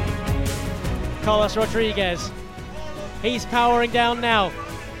 Carlos Rodriguez, he's powering down now.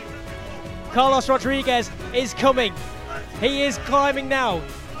 Carlos Rodriguez is coming. He is climbing now.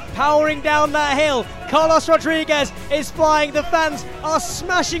 Powering down that hill. Carlos Rodriguez is flying. The fans are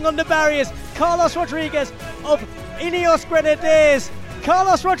smashing on the barriers. Carlos Rodriguez of Ineos Grenadiers.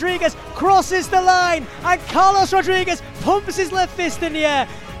 Carlos Rodriguez crosses the line, and Carlos Rodriguez pumps his left fist in the air.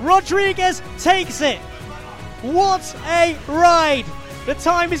 Rodriguez takes it. What a ride. The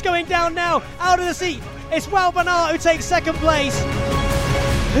time is going down now. Out of the seat, it's Wout van Aert who takes second place.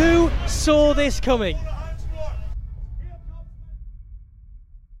 Who saw this coming?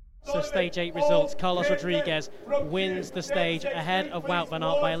 So stage 8 results, Carlos Rodriguez wins the stage ahead of Wout van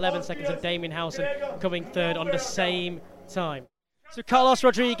Aert by 11 seconds, and Damien Howson coming third on the same time. So Carlos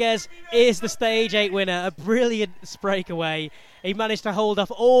Rodriguez is the stage 8 winner, a brilliant breakaway. He managed to hold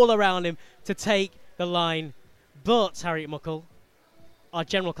off all around him to take the line. But Harriet Muckle, our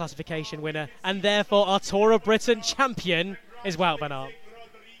general classification winner, and therefore our Tour of Britain champion, is Wout van Aert.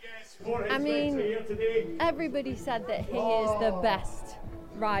 I mean, everybody said that he is the best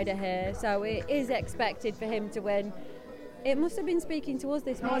rider here, so it is expected for him to win. It must have been speaking to us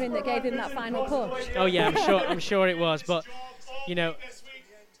this morning that gave him that final push. Oh yeah, I'm sure it was, but you know,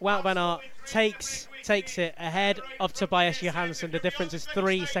 Wout van Aert takes it ahead of Tobias Johansson. The difference is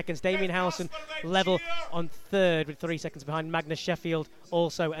 3 seconds. Damien Howson level on third with 3 seconds behind. Magnus Sheffield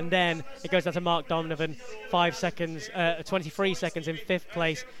also. And then it goes down to Mark Donovan, 23 seconds in fifth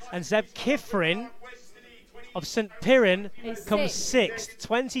place. And Zeb Kifrin of St Piran comes sixth,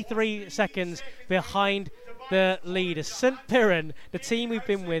 23 seconds behind the leader. St Piran, the team we've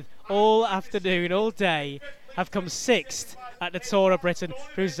been with all afternoon, all day, have come sixth at the Tour of Britain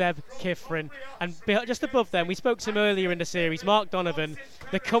through Zeb Kifrin. And just above them, we spoke to him earlier in the series, Mark Donovan,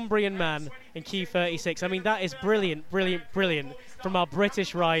 the Cumbrian man in Q36. I mean, that is brilliant, brilliant, brilliant from our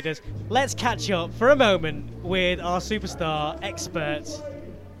British riders. Let's catch up for a moment with our superstar expert,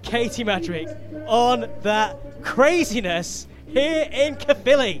 Katie Madrick, on that craziness here in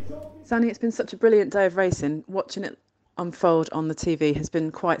Caerphilly. Zanny, it's been such a brilliant day of racing. Watching it unfold on the TV has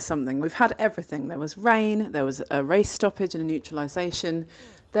been quite something. We've had everything. There was rain, there was a race stoppage and a neutralisation.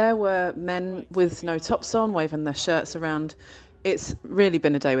 There were men with no tops on, waving their shirts around. It's really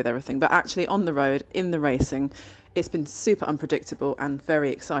been a day with everything. But actually on the road, in the racing, it's been super unpredictable and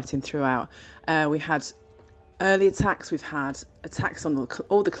very exciting throughout. We had early attacks, we've had attacks on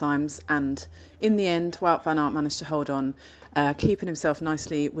all the climbs, and in the end, Wout van Aert managed to hold on, keeping himself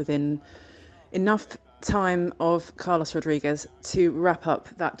nicely within enough time of Carlos Rodriguez to wrap up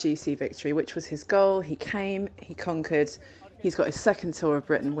that GC victory, which was his goal. He came, he conquered. He's got his second Tour of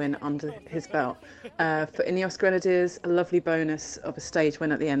Britain win under his belt. For Ineos Grenadiers, a lovely bonus of a stage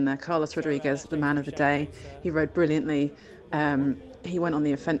win at the end there. Carlos Rodriguez, the man of the day. He rode brilliantly. He went on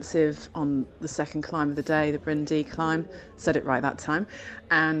the offensive on the second climb of the day, the Brindisi climb. Said it right that time.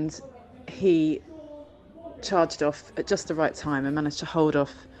 And he charged off at just the right time and managed to hold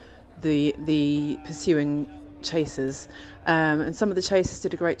off the pursuing chasers. And some of the chasers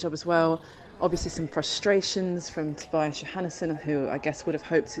did a great job as well. Obviously some frustrations from Tobias Johansson, who I guess would have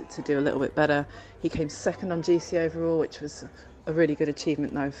hoped to do a little bit better. He came second on GC overall, which was a really good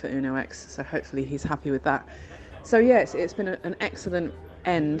achievement though for Uno X, so hopefully he's happy with that. So yes, it's been an excellent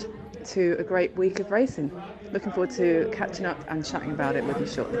end to a great week of racing. Looking forward to catching up and chatting about it with you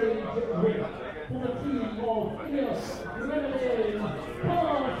shortly.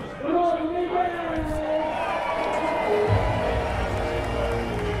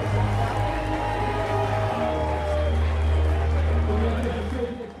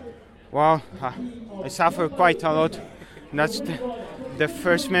 Wow, I suffered quite a lot. That's the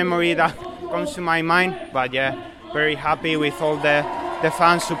first memory that comes to my mind. But yeah, very happy with all the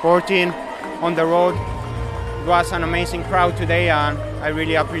fans supporting on the road. It was an amazing crowd today, and I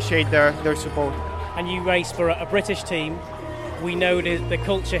really appreciate their support. And you race for a British team. We know the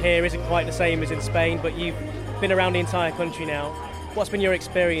culture here isn't quite the same as in Spain, but you've been around the entire country now. What's been your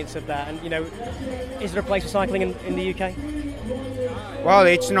experience of that? And, you know, is there a place for cycling in the UK? Well,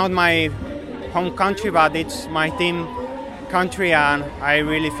 it's not my home country, but it's my team country, and I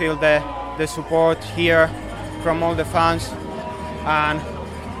really feel the support here from all the fans. And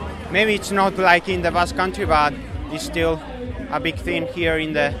maybe it's not like in the Basque Country, but it's still a big thing here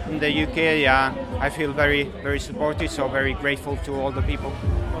in the UK. Yeah, I feel very, very supported, so very grateful to all the people.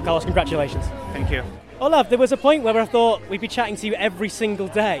 Well, Carlos, congratulations. Thank you. Olaf, there was a point where I thought we'd be chatting to you every single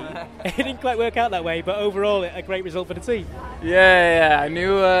day. It didn't quite work out that way, but overall, a great result for the team. Yeah, I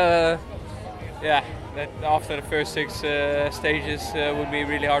knew that after the first 6 stages would be a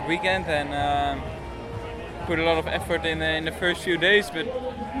really hard weekend, and put a lot of effort in the first few days, but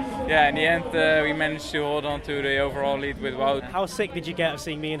yeah, in the end we managed to hold on to the overall lead with Wout. How sick did you get of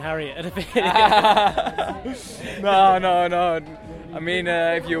seeing me and Harriet at a bit? No. I mean,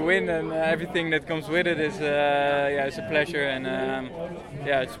 if you win and everything that comes with it is, it's a pleasure, and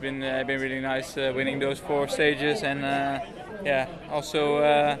it's been really nice winning those 4 stages, and also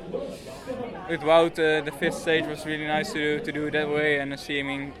with Wout, the 5th stage was really nice to do it that way, and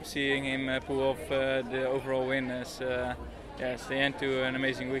seeing him pull off the overall win is it's the end to an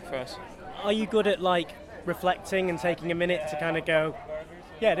amazing week for us. Are you good at reflecting and taking a minute to kind of go,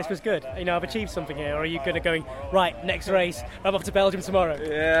 yeah, this was good, you know, I've achieved something here, or are you good at going, right, next race, I'm off to Belgium tomorrow?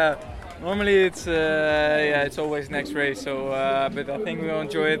 Yeah, normally it's always next race, so but I think we'll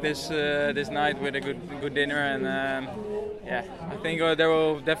enjoy it this night with a good dinner, and I think there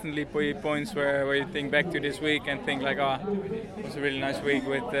will definitely be points where you think back to this week and think like, it was a really nice week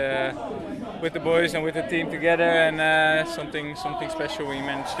with the boys and with the team together, and something special we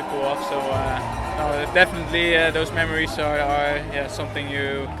managed to pull off. So definitely those memories are something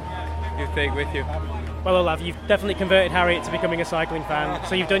you take with you. Well, Olaf, you've definitely converted Harriet to becoming a cycling fan,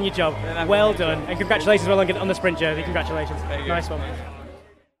 so you've done your job. Well done, and congratulations well on the sprint jersey. Congratulations. Nice one.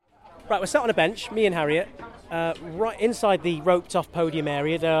 Right, we're sat on a bench, me and Harriet. right inside the roped-off podium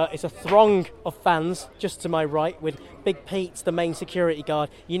area, there is a throng of fans just to my right, with Big Pete, the main security guard.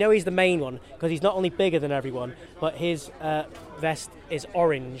 You know he's the main one because he's not only bigger than everyone, but his vest is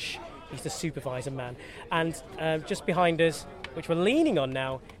orange. He's the supervisor man. And just behind us, which we're leaning on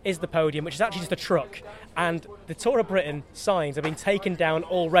now, is the podium, which is actually just a truck. And the Tour of Britain signs have been taken down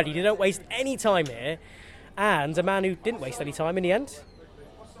already. They don't waste any time here. And a man who didn't waste any time in the end,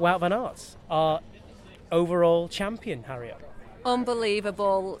 Wout van Aert, our overall champion, Harriet.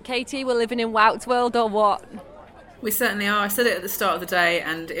 Unbelievable. Katie, we're living in Wout's world or what? We certainly are. I said it at the start of the day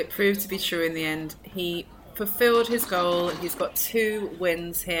and it proved to be true in the end. He fulfilled his goal. He's got 2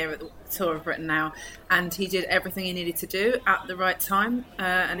 wins here at the Tour of Britain now, and he did everything he needed to do at the right time,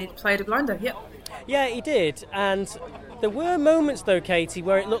 and he played a blinder. Yep. Yeah, he did, and there were moments though, Katie,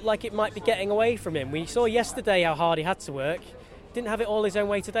 where it looked like it might be getting away from him. We saw yesterday how hard he had to work. Didn't have it all his own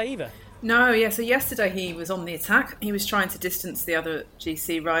way today either. No, yeah, so yesterday he was on the attack. He was trying to distance the other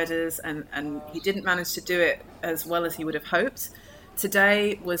GC riders, and he didn't manage to do it as well as he would have hoped.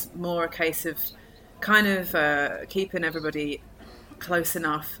 Today was more a case of kind of keeping everybody close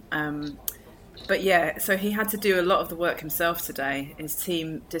enough. But yeah, so he had to do a lot of the work himself today. His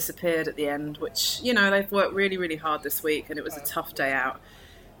team disappeared at the end, which, you know, they've worked really, really hard this week, and it was a tough day out.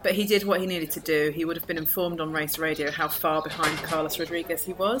 But he did what he needed to do. He would have been informed on race radio how far behind Carlos Rodriguez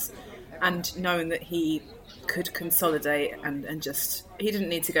he was, and knowing that he could consolidate and just, he didn't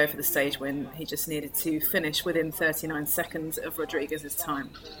need to go for the stage win. He just needed to finish within 39 seconds of Rodriguez's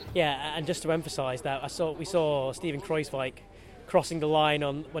time. Yeah, and just to emphasise that, we saw Steven Kruijswijk crossing the line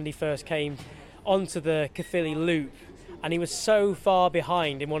when he first came onto the Caerphilly loop, and he was so far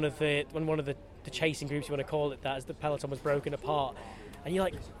behind in one of the chasing groups, you want to call it that, as the peloton was broken apart. And you're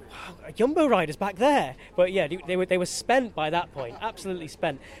like, wow, a Jumbo rider's back there. But yeah, they were spent by that point, absolutely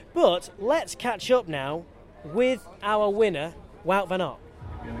spent. But let's catch up now with our winner, Wout van Aert.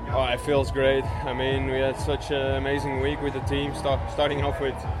 Oh, it feels great. I mean, we had such an amazing week with the team. Starting off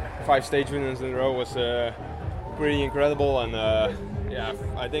with 5 stage winners in a row was pretty incredible. And yeah,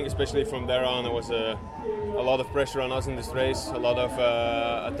 I think especially from there on, there was a lot of pressure on us in this race, a lot of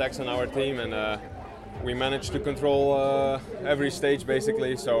attacks on our team, and we managed to control every stage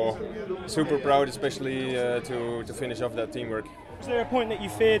basically, so super proud, especially to finish off that teamwork. Was there a point that you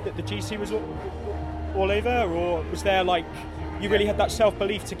feared that the GC was all over, or was there like you really had that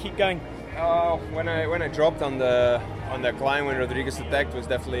self-belief to keep going? When I dropped on the climb when Rodriguez attacked, was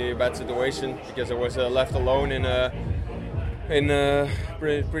definitely a bad situation because I was left alone in a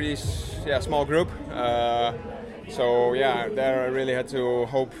pretty small group. So yeah, there I really had to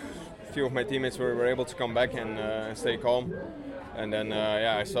hope a few of my teammates were able to come back and stay calm. And then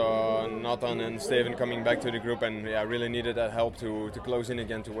I saw Nathan and Steven coming back to the group, and I really needed that help to close in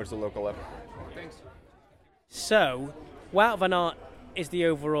again towards the local lap. Thanks. So, Wout van Aert is the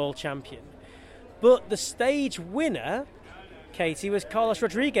overall champion. But the stage winner, Katie, was Carlos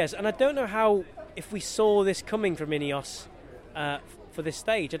Rodriguez. And I don't know if we saw this coming from Ineos for this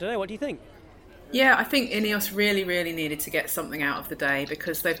stage. I don't know, what do you think? Yeah, I think Ineos really, really needed to get something out of the day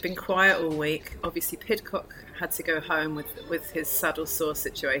because they've been quiet all week. Obviously, Pidcock had to go home with his saddle sore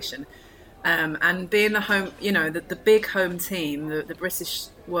situation. And being the home, the big home team, the British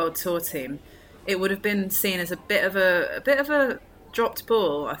World Tour team, it would have been seen as a bit of a dropped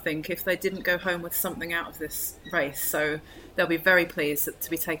ball, I think, if they didn't go home with something out of this race. So they'll be very pleased to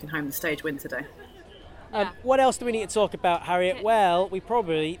be taking home the stage win today. What else do we need to talk about, Harriet? Well, we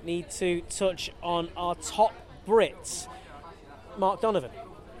probably need to touch on our top Brits. Mark Donovan.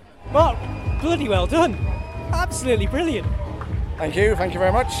 Mark, bloody well done. Absolutely brilliant. Thank you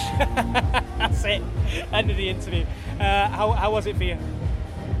very much. That's it. End of the interview. How was it for you?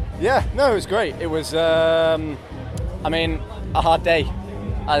 Yeah, no, it was great. It was, a hard day,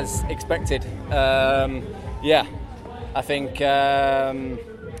 as expected. I think...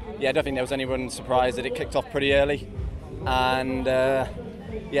 I don't think there was anyone surprised that it kicked off pretty early, and there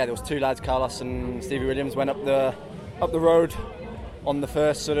was 2 lads, Carlos and Stevie Williams, went up the road on the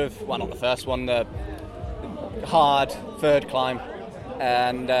first not the first one, the hard third climb,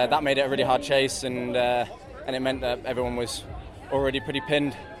 and that made it a really hard chase, and it meant that everyone was already pretty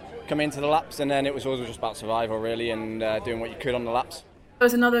pinned coming into the laps, and then it was always just about survival really, and doing what you could on the laps. There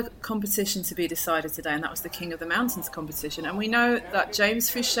was another competition to be decided today, and that was the King of the Mountains competition. And we know that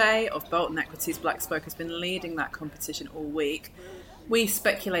James Fouché of Bolton Equities Black Spoke has been leading that competition all week. We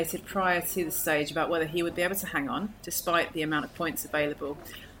speculated prior to the stage about whether he would be able to hang on, despite the amount of points available.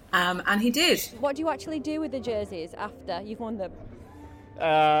 And he did. What do you actually do with the jerseys after you've won them?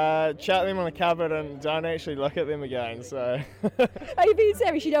 Chat them on the cupboard and don't actually look at them again. So. Are you being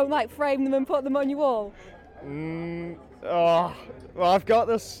serious? You don't frame them and put them on your wall? Well, I've got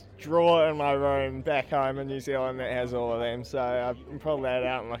this drawer in my room back home in New Zealand that has all of them, so I can pull that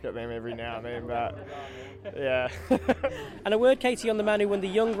out and look at them every now and then, but yeah. And a word, Katie, on the man who won the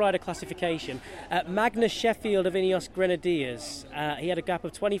young rider classification, Magnus Sheffield of Ineos Grenadiers. He had a gap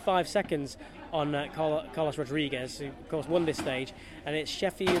of 25 seconds on Carlos Rodriguez, who of course won this stage, and it's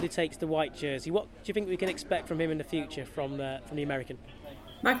Sheffield who takes the white jersey. What do you think we can expect from him in the future from the American?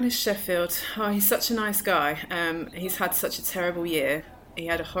 Magnus Sheffield, he's such a nice guy. He's had such a terrible year. He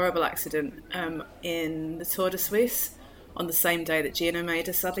had a horrible accident in the Tour de Suisse on the same day that Gino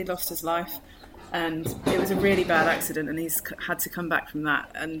Mader sadly lost his life. And it was a really bad accident, and he's had to come back from that.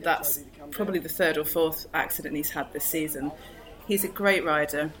 And that's probably the third or fourth accident he's had this season. He's a great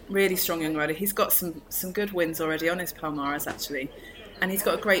rider, really strong young rider. He's got some good wins already on his Palmares, actually. And he's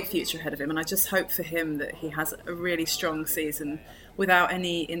got a great future ahead of him. And I just hope for him that he has a really strong season without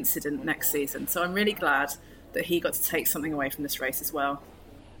any incident next season. So I'm really glad that he got to take something away from this race as well.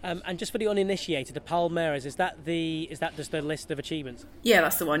 And just for the uninitiated, the Palmares, is that just the list of achievements? Yeah,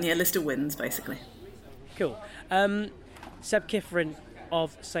 that's the one. Yeah, list of wins, basically. Cool. Seb Kifrin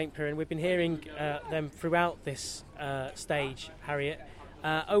of St. Piran, we've been hearing them throughout this stage, Harriet.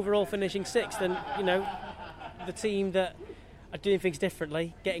 Overall finishing sixth, and, you know, the team that are doing things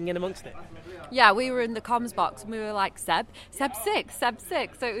differently, getting in amongst it. Yeah, we were in the comms box and we were like, Seb's six.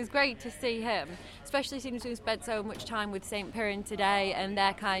 So it was great to see him, especially since we've spent so much time with St. Piran today, and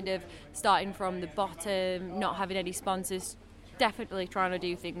they're kind of starting from the bottom, not having any sponsors, definitely trying to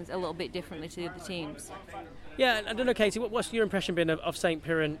do things a little bit differently to the other teams. Yeah, I don't know, Katie, what's your impression been of St.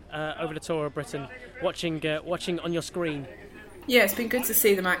 Piran over the Tour of Britain, watching on your screen? Yeah, it's been good to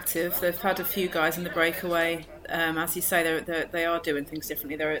see them active. They've had a few guys in the breakaway. As you say, they are doing things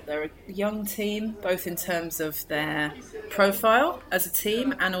differently. They're a young team, both in terms of their profile as a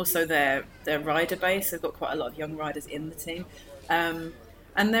team and also their rider base. They've got quite a lot of young riders in the team. And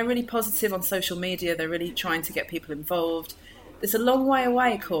they're really positive on social media. They're really trying to get people involved. It's a long way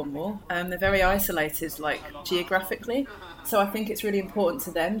away, Cornwall. They're very isolated, geographically. So I think it's really important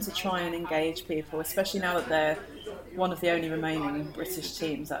to them to try and engage people, especially now that they're one of the only remaining British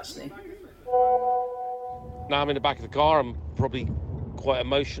teams, actually. Now I'm in the back of the car, I'm probably quite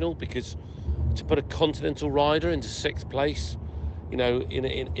emotional, because to put a continental rider into sixth place, you know,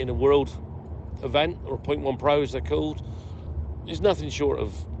 in a world event, or a 0.1 Pro as they're called, is nothing short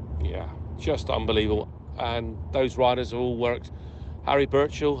of, just unbelievable. And those riders have all worked. Harry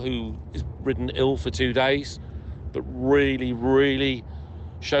Birchall, who is ridden ill for 2 days, but really, really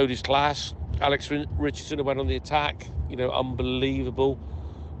showed his class. Alex Richardson, who went on the attack, unbelievable.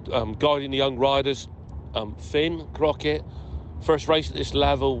 Guiding the young riders. Finn Crockett, first race at this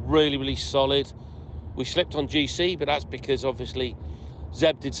level, really, really solid. We slipped on GC, but that's because obviously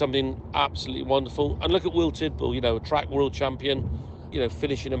Zeb did something absolutely wonderful. And look at Will Tidball, a track world champion,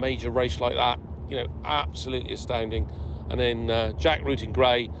 finishing a major race like that, absolutely astounding. And then Jack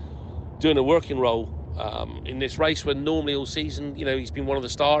Rutten-Gray doing a working role in this race when normally all season, he's been one of the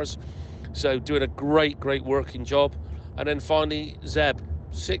stars. So doing a great working job. And then finally, Zeb,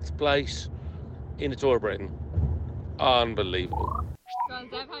 sixth place in the Tour of Britain. Unbelievable. Go on,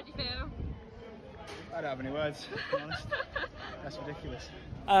 Zeb, how do you feel? I don't have any words, to be honest. That's ridiculous.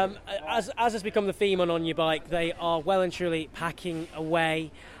 As has become the theme on Your Bike, they are well and truly packing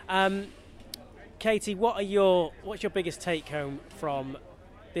away. Katie, what's your biggest take home from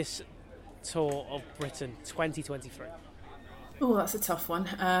this Tour of Britain 2023? Oh, that's a tough one.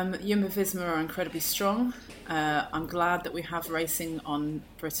 Jumbo-Visma are incredibly strong. I'm glad that we have racing on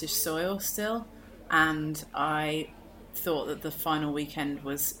British soil still, and I thought that the final weekend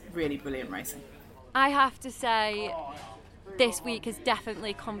was really brilliant racing. I have to say, this week has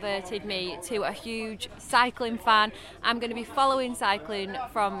definitely converted me to a huge cycling fan. I'm going to be following cycling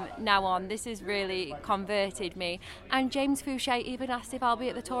from now on. This has really converted me. And James Fouché even asked if I'll be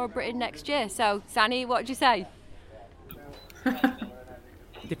at the Tour of Britain next year. So, Sani, what do you say?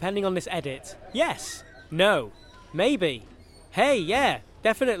 Depending on this edit, yes, no, maybe, hey, yeah,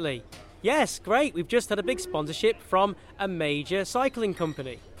 definitely, yes, great, we've just had a big sponsorship from a major cycling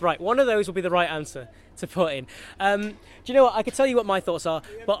company. Right, one of those will be the right answer to put in. Do you know what, I could tell you what my thoughts are,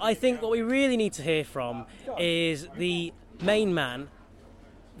 but I think what we really need to hear from is the main man,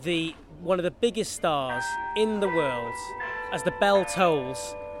 one of the biggest stars in the world, as the bell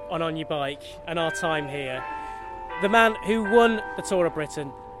tolls on Your Bike and our time here. The man who won the Tour of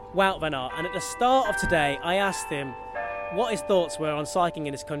Britain, Wout van Aert. And at the start of today, I asked him what his thoughts were on cycling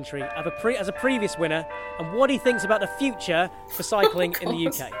in this country as a previous winner, and what he thinks about the future for cycling in the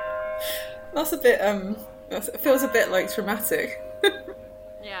UK. That's a bit, it feels a bit, traumatic.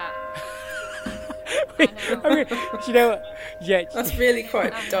 Yeah. you know, yeah. That's really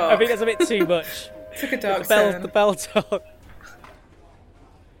quite dark. I think that's a bit too much. Took a dark The bell talk.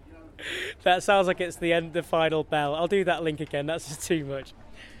 That sounds like it's the final bell. I'll do that link again. That's just too much.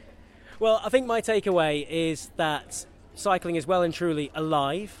 Well, I think my takeaway is that cycling is well and truly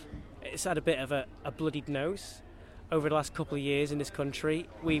alive. It's had a bit of a bloodied nose over the last couple of years in this country.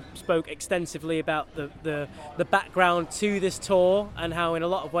 We spoke extensively about the background to this tour and how in a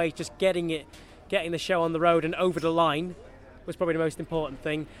lot of ways just getting the show on the road and over the line was probably the most important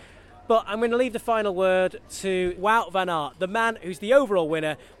thing. But I'm going to leave the final word to Wout van Aert, the man who's the overall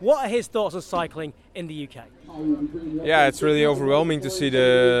winner. What are his thoughts on cycling in the UK? Yeah, it's really overwhelming to see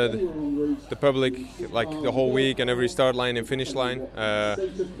the public like the whole week and every start line and finish line. A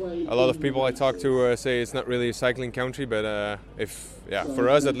lot of people I talk to say it's not really a cycling country, but for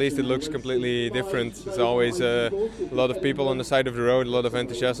us at least it looks completely different. There's always a lot of people on the side of the road, a lot of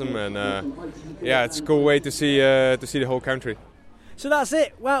enthusiasm, and it's a cool way to see the whole country. So that's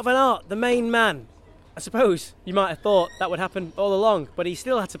it, Wout van Aert, the main man. I suppose you might have thought that would happen all along, but he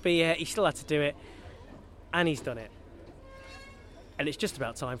still had to be here, he still had to do it, and he's done it. And it's just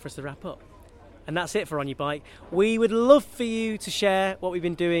about time for us to wrap up. And that's it for On Your Bike. We would love for you to share what we've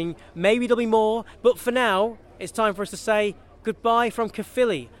been doing. Maybe there'll be more, but for now, it's time for us to say goodbye from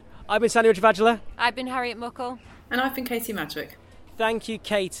Caerphilly. I've been Sandy Rajavajula. I've been Harriet Muckle. And I've been Katie Madrick. Thank you,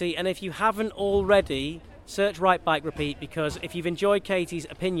 Katie. And if you haven't already, search Right Bike Repeat, because if you've enjoyed Katie's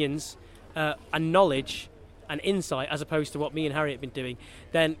opinions and knowledge and insight as opposed to what me and Harriet have been doing,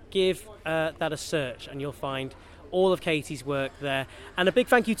 then give that a search and you'll find all of Katie's work there. And a big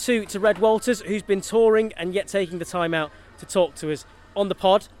thank you too to Red Walters, who's been touring and yet taking the time out to talk to us on the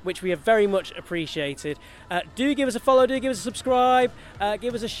pod, which we have very much appreciated. Do give us a follow, do give us a subscribe,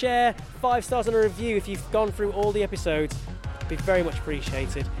 give us a share, 5 stars and a review if you've gone through all the episodes. It'd be very much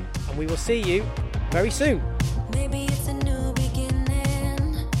appreciated. And we will see you very soon. Maybe it's a new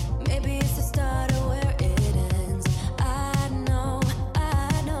beginning. Maybe it's the start of where it ends. I know.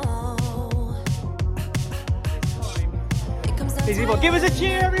 It comes down Easy, give us a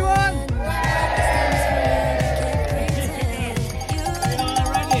cheer, everyone!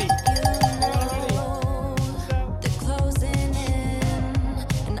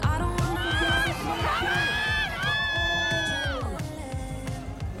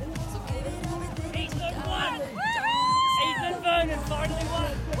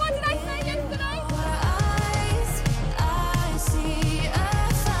 What did I say yesterday?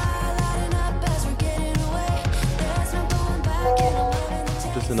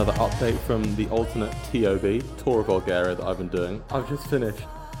 Just another update from the alternate TOB, Tour of Bulgaria, that I've been doing. I've just finished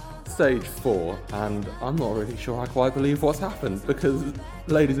stage 4 and I'm not really sure I quite believe what's happened because,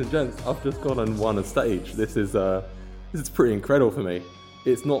 ladies and gents, I've just gone and won a stage. This is pretty incredible for me.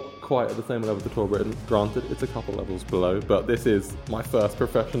 It's not quite at the same level as the Tour of Britain, granted, it's a couple levels below, but this is my first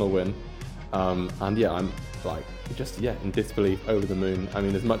professional win. And yeah, I'm in disbelief, over the moon. I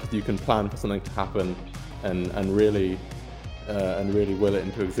mean, as much as you can plan for something to happen and really will it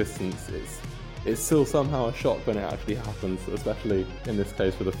into existence, it's still somehow a shock when it actually happens, especially in this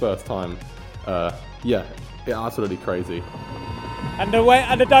case for the first time. It's absolutely crazy. And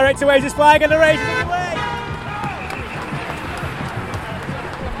the director waves his flag and the race is away!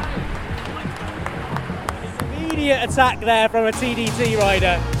 Immediate attack there from a TDT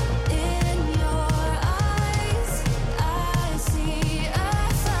rider.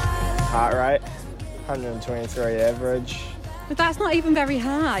 Heart rate, 123 average. But that's not even very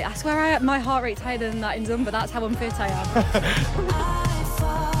high. I swear my heart rate's higher than that in Zumba. That's how unfit I am.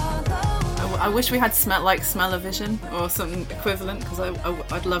 I wish we had smell-o-vision or something equivalent, because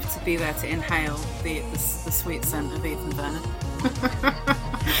I'd love to be there to inhale the sweet scent of Ethan Bernard.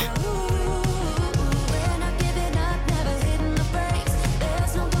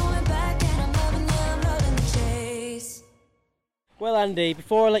 Well, Andy,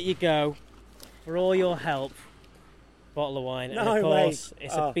 before I let you go, for all your help, bottle of wine, and of course,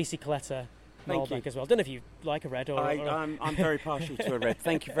 it's a bicicletta Malbec as well. I don't know if you like a red or... I'm very partial to a red.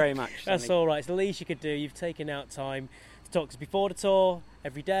 Thank you very much. That's all right. It's the least you could do. You've taken out time to talk to us before the tour,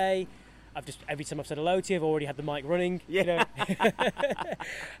 every day. Every time I've said hello to you, I've already had the mic running. Yeah.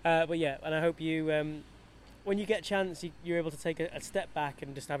 But yeah, and I hope you, when you get a chance, you're able to take a step back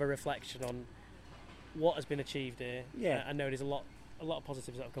and just have a reflection on what has been achieved here. Yeah. I know there's a lot of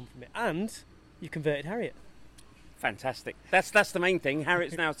positives that have come from it, and you converted Harriet. Fantastic. That's the main thing.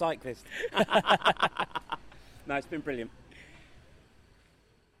 Harriet's now a cyclist. No, it's been brilliant.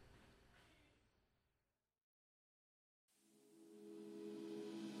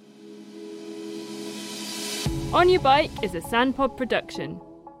 On Your Bike is a Sandpod production.